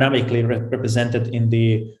dynamically represented in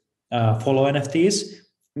the follow NFTs.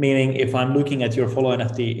 Meaning, if I'm looking at your follow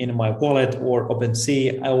NFT in my wallet or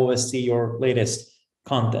OpenSea, I always see your latest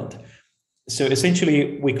content. So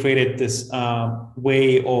essentially, we created this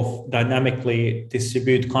way of dynamically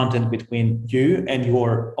distribute content between you and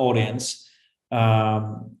your audience,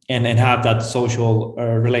 and have that social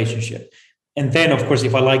relationship. And then, of course,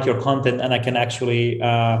 if I like your content, and I can actually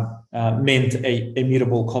mint a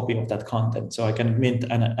immutable copy of that content. So I can mint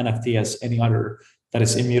an NFT as any other that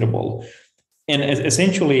is immutable. And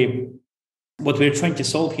essentially, what we're trying to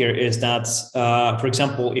solve here is that, for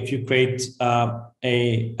example, if you create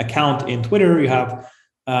a account in Twitter, you have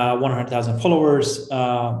 100,000 followers.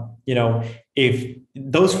 If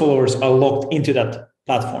those followers are logged into that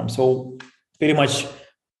platform, so pretty much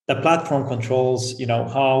the platform controls,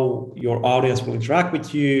 how your audience will interact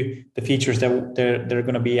with you, the features that they're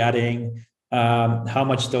going to be adding, how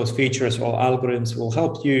much those features or algorithms will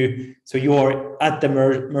help you. So you are at the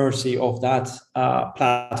mercy of that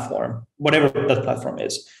platform, whatever that platform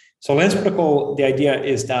is. So Lens protocol, the idea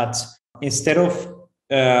is that instead of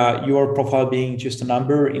your profile being just a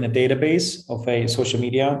number in a database of a social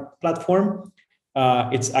media platform,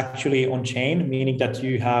 it's actually on chain, meaning that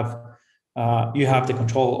you have the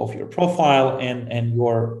control of your profile and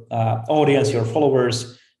your audience, your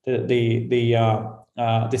followers, the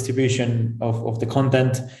distribution of the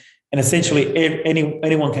content, and essentially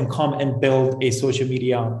anyone can come and build a social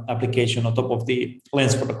media application on top of the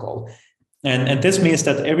Lens protocol. And this means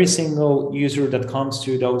that every single user that comes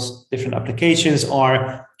to those different applications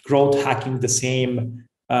are growth hacking the same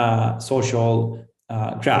social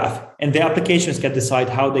graph. And the applications can decide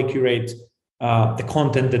how they curate the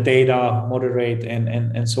content, the data, moderate,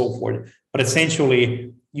 and so forth. But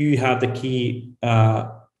essentially, you have the key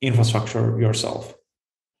infrastructure yourself.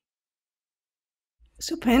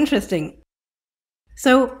 Super interesting.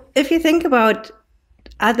 So if you think about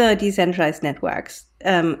other decentralized networks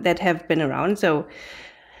that have been around, so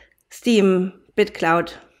Steam,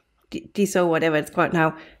 BitCloud, DeSo, whatever it's called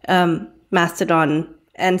now, Mastodon,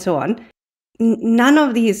 and so on, none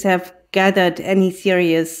of these have gathered any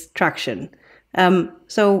serious traction.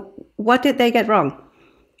 So what did they get wrong?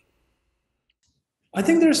 I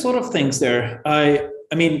think there's a lot of things there. I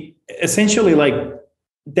mean, essentially, like,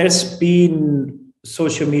 there's been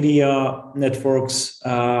social media networks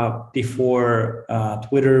before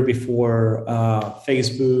Twitter, before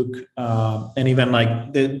Facebook, and even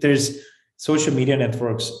like there's social media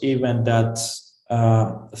networks even that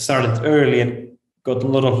started early, and got a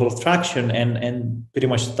lot of traction and pretty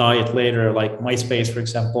much died later, like MySpace, for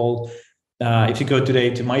example. If you go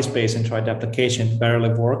today to MySpace and try the application, it barely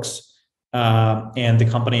works. And the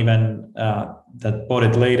company then that bought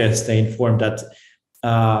it latest, they informed that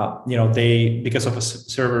they, because of a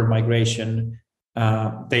server migration,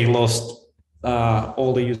 they lost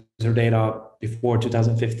all the user data before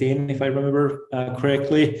 2015, if I remember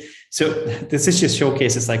correctly. So this is just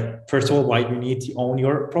showcases, like, first of all, why you need to own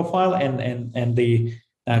your profile and the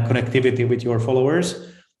connectivity with your followers.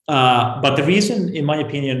 But the reason, in my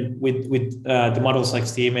opinion, with the models like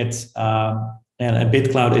Steemit and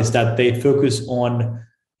BitCloud is that they focus on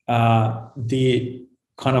the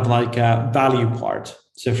kind of like value part.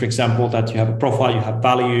 So, for example, that you have a profile, you have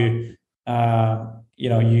value,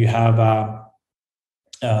 you have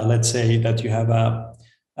let's say that you have a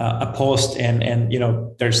post and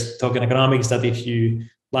there's token economics that if you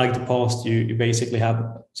like the post, you basically have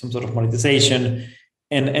some sort of monetization.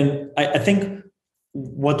 And I think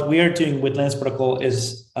what we are doing with Lens Protocol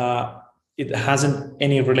is it hasn't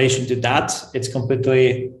any relation to that. It's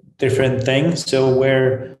completely different thing. So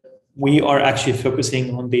where we are actually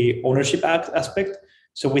focusing on the ownership aspect.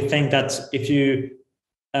 So we think that if you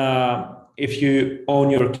own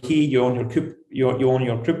your key, you own your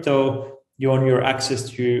crypto, you own your access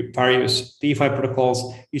to various DeFi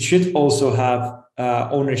protocols, you should also have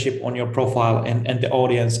ownership on your profile and the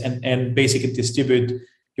audience and basically distribute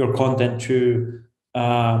your content through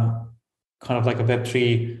kind of like a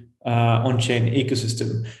Web3 on-chain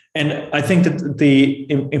ecosystem. And I think that the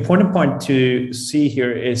important point to see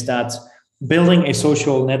here is that building a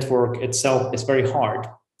social network itself is very hard.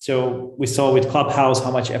 So we saw with Clubhouse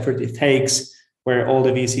how much effort it takes, where all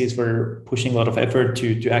the VCs were pushing a lot of effort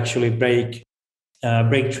to actually break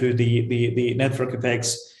through the network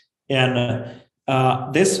effects. And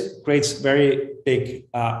this creates very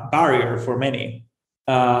big barrier for many.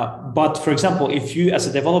 But for example, if you as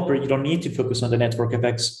a developer, you don't need to focus on the network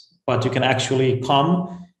effects, but you can actually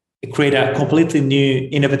create a completely new,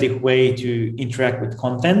 innovative way to interact with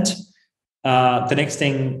content. The next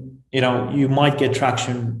thing, you might get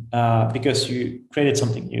traction because you created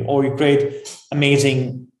something new, or you create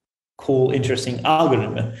amazing, cool, interesting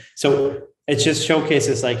algorithm. So it just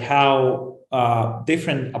showcases like how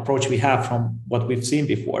different approach we have from what we've seen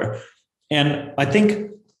before. And I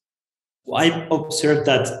think I observed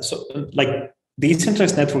that like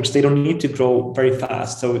decentralized networks, they don't need to grow very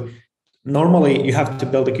fast. So normally you have to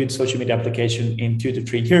build a good social media application in 2 to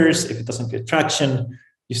 3 years. If it doesn't get traction,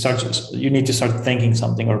 you need to start thinking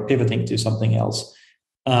something or pivoting to something else.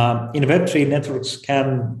 In Web3, networks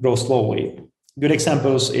can grow slowly. Good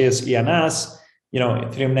examples is ENS.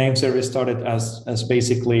 Ethereum name service started as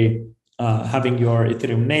basically having your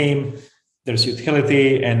Ethereum name. There's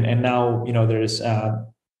utility, and now there's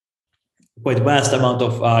quite a vast amount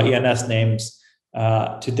of ENS names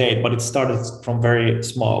to date, but it started from very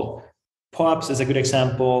small. POAPs is a good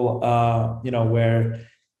example, where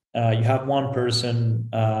you have one person,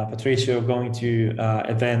 Patricio, going to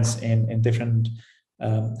events in different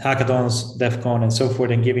hackathons, DEF CON, and so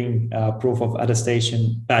forth, and giving proof of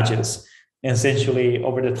attestation badges. And essentially,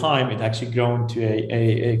 over the time, it actually grown to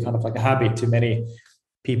a kind of like a habit to many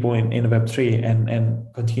people in Web3 and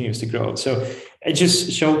continues to grow. So it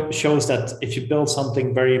just shows that if you build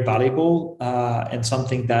something very valuable and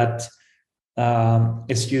something that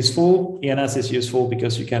is useful, ENS is useful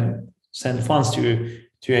because you can send funds to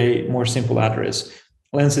a more simple address.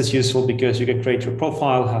 Lens is useful because you can create your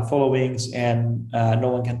profile, have followings, and no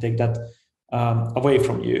one can take that away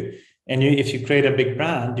from you. And if you create a big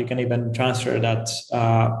brand, you can even transfer that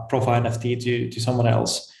profile NFT to someone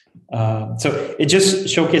else. So it just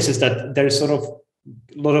showcases that there's sort of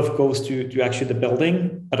a lot of goes to actually the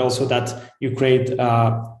building, but also that you create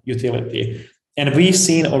utility. And we've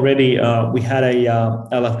seen already, we had a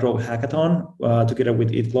LF Grow hackathon together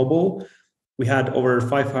with It Global. We had over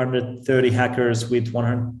 530 hackers with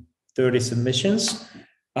 130 submissions,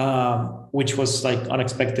 which was like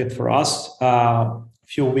unexpected for us a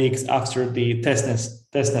few weeks after the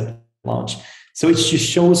testnet launch. So it just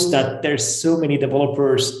shows that there's so many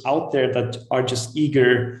developers out there that are just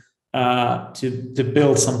eager to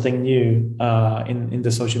build something new in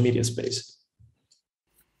the social media space.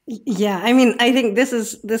 Yeah, I mean, I think this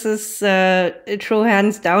is true,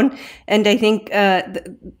 hands down, and I think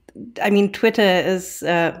Twitter is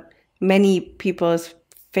many people's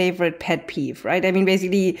favorite pet peeve, right? I mean,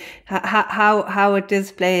 basically, how it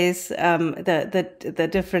displays the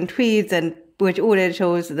different tweets and which order it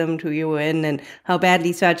shows them to you in, and how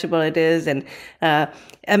badly searchable it is, and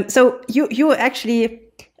so you actually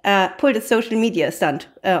pulled a social media stunt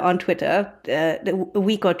on Twitter a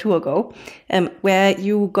week or two ago, where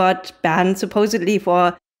you got banned supposedly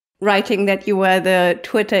for writing that you were the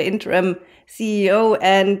Twitter interim CEO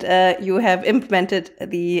and you have implemented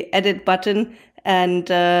the edit button. And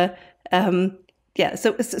so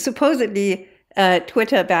supposedly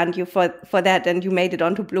Twitter banned you for that, and you made it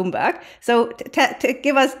onto Bloomberg. So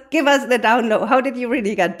give us the down low. How did you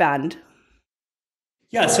really get banned?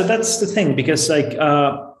 Yeah, so that's the thing, because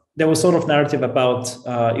there was sort of narrative about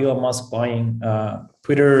Elon Musk buying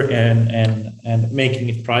Twitter and making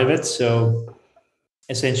it private. So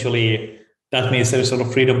essentially, that means there's sort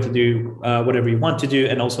of freedom to do whatever you want to do,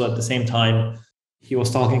 and also at the same time, he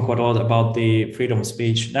was talking quite a lot about the freedom of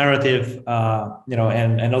speech narrative,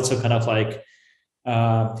 and also kind of like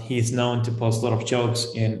he's known to post a lot of jokes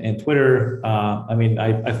in Twitter.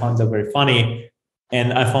 I found that very funny.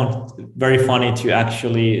 And I found very funny to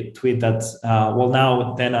actually tweet that,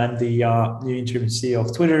 now then I'm the new interim CEO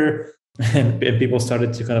of Twitter. And people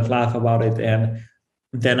started to kind of laugh about it. And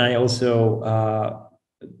then I also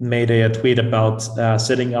made a tweet about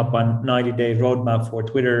setting up a 90-day roadmap for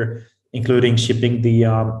Twitter, including shipping the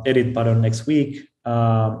edit button next week,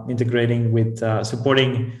 integrating with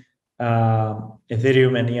supporting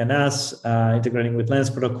Ethereum and ENS, integrating with Lens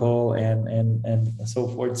protocol and so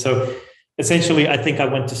forth. So essentially, I think I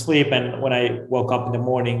went to sleep, and when I woke up in the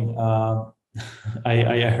morning,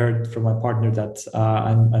 I heard from my partner that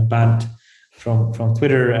I'm banned from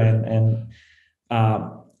Twitter, and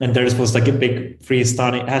there was like a big free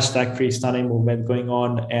Stani movement going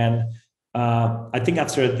on, and I think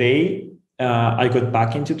after a day, I got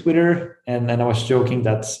back into Twitter, and then I was joking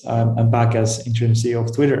that I'm back as interim CEO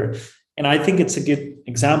of Twitter, and I think it's a good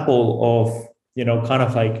example of kind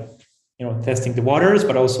of like testing the waters,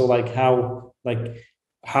 but also like how the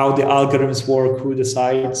algorithms work, who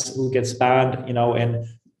decides who gets banned,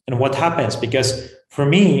 and what happens. Because for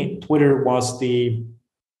me, Twitter was the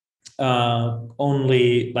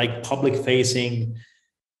only like public facing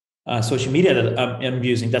social media that I'm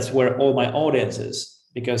using. That's where all my audience is.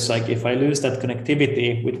 Because like if I lose that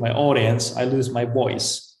connectivity with my audience, I lose my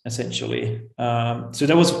voice essentially. So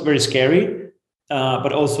that was very scary,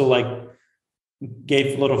 but also like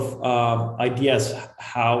gave a lot of ideas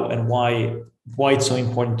how and why it's so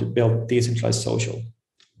important to build decentralized social.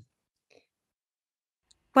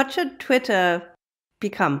 What should Twitter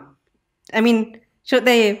become? I mean, should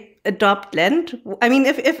they adopt Lend? I mean,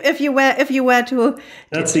 if you were to,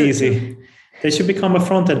 that's easy. They should become a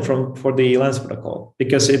front end for the Lens protocol,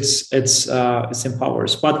 because it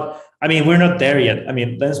empowers. But I mean, we're not there yet. I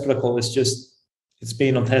mean, Lens protocol is it's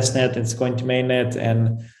being on testnet. It's going to mainnet,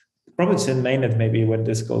 and probably it's in mainnet maybe when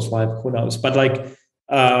this goes live. Who knows? But like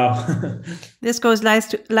this goes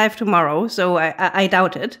live tomorrow, so I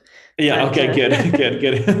doubt it. Yeah. But, okay.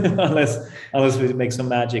 Good. unless we make some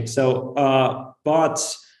magic. So,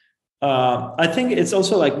 but I think it's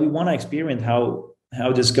also like we want to experiment how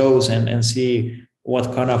this goes and see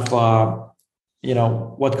what kind of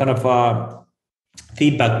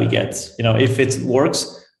feedback we get. If it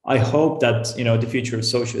works, I hope that the future of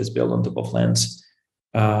social is built on top of Lens.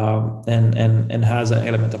 And has an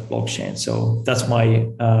element of blockchain. So that's my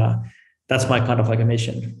kind of like a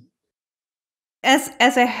mission.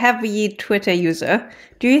 As a heavy Twitter user,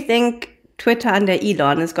 do you think Twitter under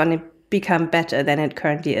Elon is going to become better than it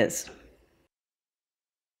currently is?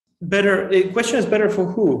 Better. The question is better for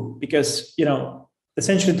who? Because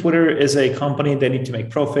essentially Twitter is a company. They need to make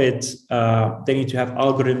profit. They need to have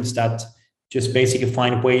algorithms that just basically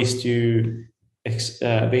find ways to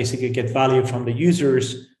basically get value from the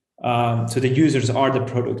users. So the users are the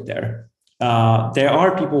product there. There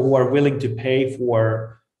are people who are willing to pay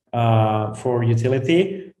for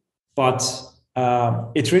utility, but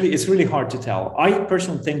it's really hard to tell. I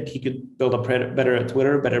personally think he could build a better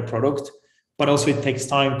Twitter, better product, but also it takes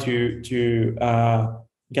time to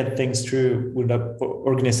get things through with an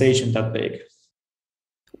organization that big.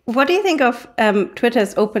 What do you think of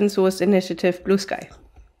Twitter's open source initiative, Blue Sky?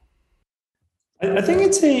 I think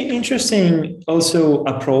it's an interesting also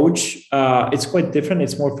approach. It's quite different.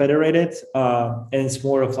 It's more federated, and it's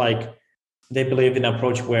more of like they believe in an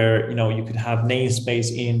approach where you could have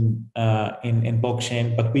namespace in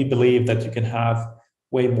blockchain, but we believe that you can have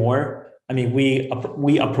way more. I mean,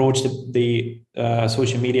 we approach the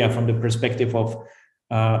social media from the perspective of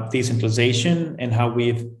decentralization and how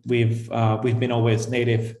we've been always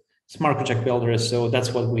native smart contract builders. So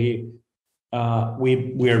that's what we are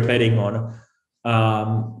betting on.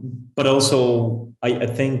 But also, I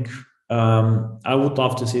think I would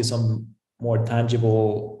love to see some more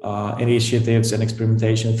tangible initiatives and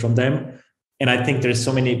experimentation from them. And I think there's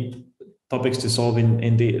so many topics to solve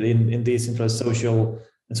in decentralized social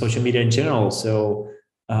media in general. So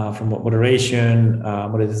from moderation,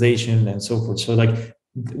 monetization, and so forth. So like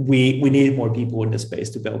we need more people in the space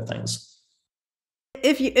to build things.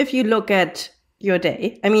 If you look at your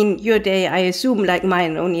day, I mean, your day, I assume like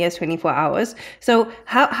mine only has 24 hours. So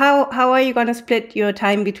how are you going to split your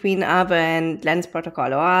time between Aave and Lens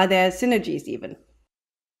protocol, or are there synergies even?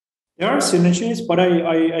 There are synergies, but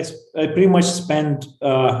I pretty much spend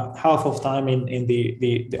half of time in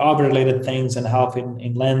the Aave related things and half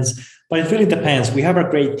in Lens. But it really depends. We have a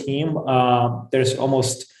great team. There's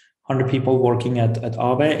almost 100 people working at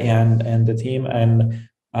Aave and the team, and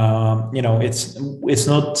it's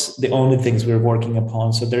not the only things we're working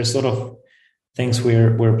upon. So there's sort of things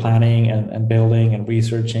we're planning and building and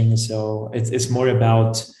researching. So it's more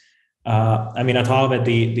about at Aave,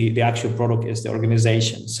 the actual product is the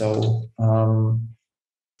organization. So I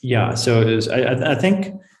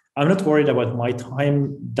think I'm not worried about my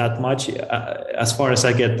time that much as far as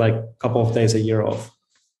I get like a couple of days a year off.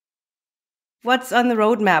 What's on the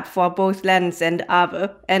roadmap for both Lens and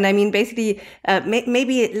Aave? And I mean, basically,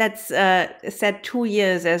 maybe let's set 2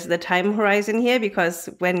 years as the time horizon here, because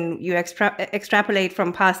when you extrapolate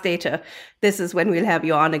from past data, this is when we'll have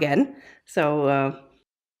you on again. So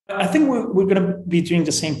I think we're going to be doing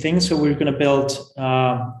the same thing. So we're going to build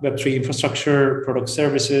Web3 infrastructure, product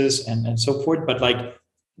services, and so forth. But like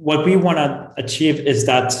what we want to achieve is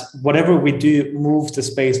that whatever we do moves the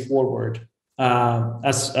space forward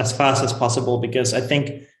as fast as possible, because I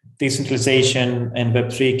think decentralization and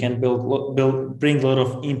Web3 can bring a lot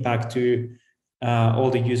of impact to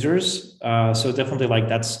all the users. So definitely like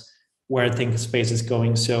that's where I think space is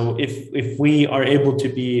going. So if we are able to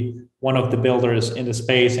be one of the builders in the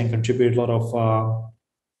space and contribute a lot of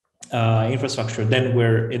infrastructure, then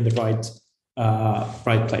we're in the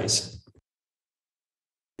right place.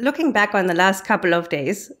 Looking back on the last couple of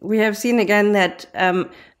days, we have seen again that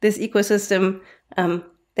this ecosystem,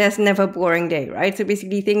 there's never a boring day, right? So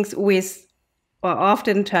basically things always or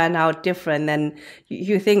often turn out different than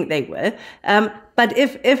you think they will. But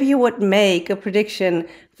if you would make a prediction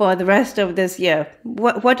for the rest of this year,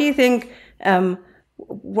 what do you think?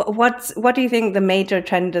 What do you think the major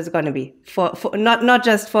trend is going to be for not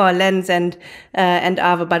just for Lens and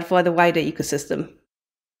Aave, but for the wider ecosystem?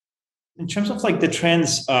 In terms of like the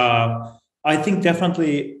trends, I think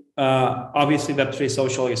definitely, obviously Web3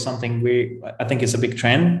 social is something I think is a big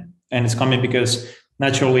trend, and it's coming because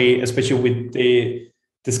naturally, especially with the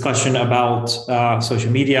discussion about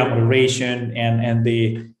social media moderation and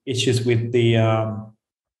the issues with the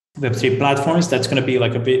Web3 platforms, that's going to be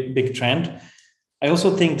like a big trend. I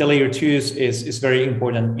also think the layer 2s is very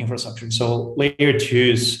important infrastructure. So layer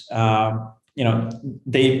 2s,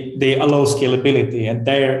 they allow scalability, and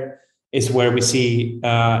there is where we see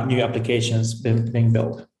new applications being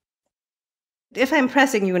built. If I'm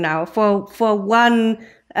pressing you now for one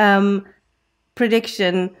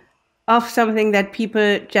prediction of something that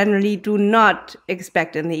people generally do not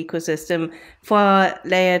expect in the ecosystem for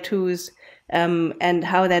layer 2s and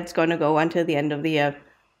how that's going to go until the end of the year,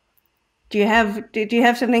 do you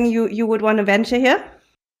have something you would want to venture here?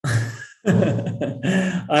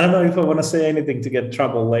 I don't know if I want to say anything to get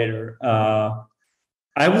trouble later.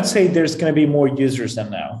 I would say there's going to be more users than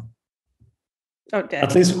now. Okay.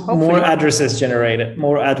 At least hopefully. more addresses generated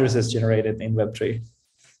in Web3.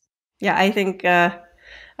 Yeah, I think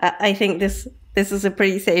this is a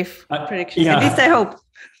pretty safe prediction. Yeah. At least I hope.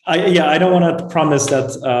 I don't want to promise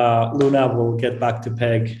that Luna will get back to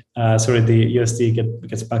peg. The USD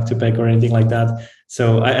gets back to peg or anything like that.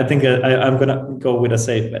 So I think I'm gonna go with a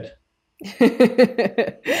safe bet.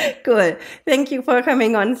 Cool. Thank you for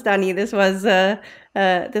coming on, Stani. This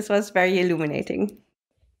was very illuminating.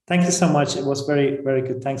 Thank you so much. It was very, very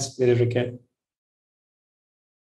good. Thanks, Friederike.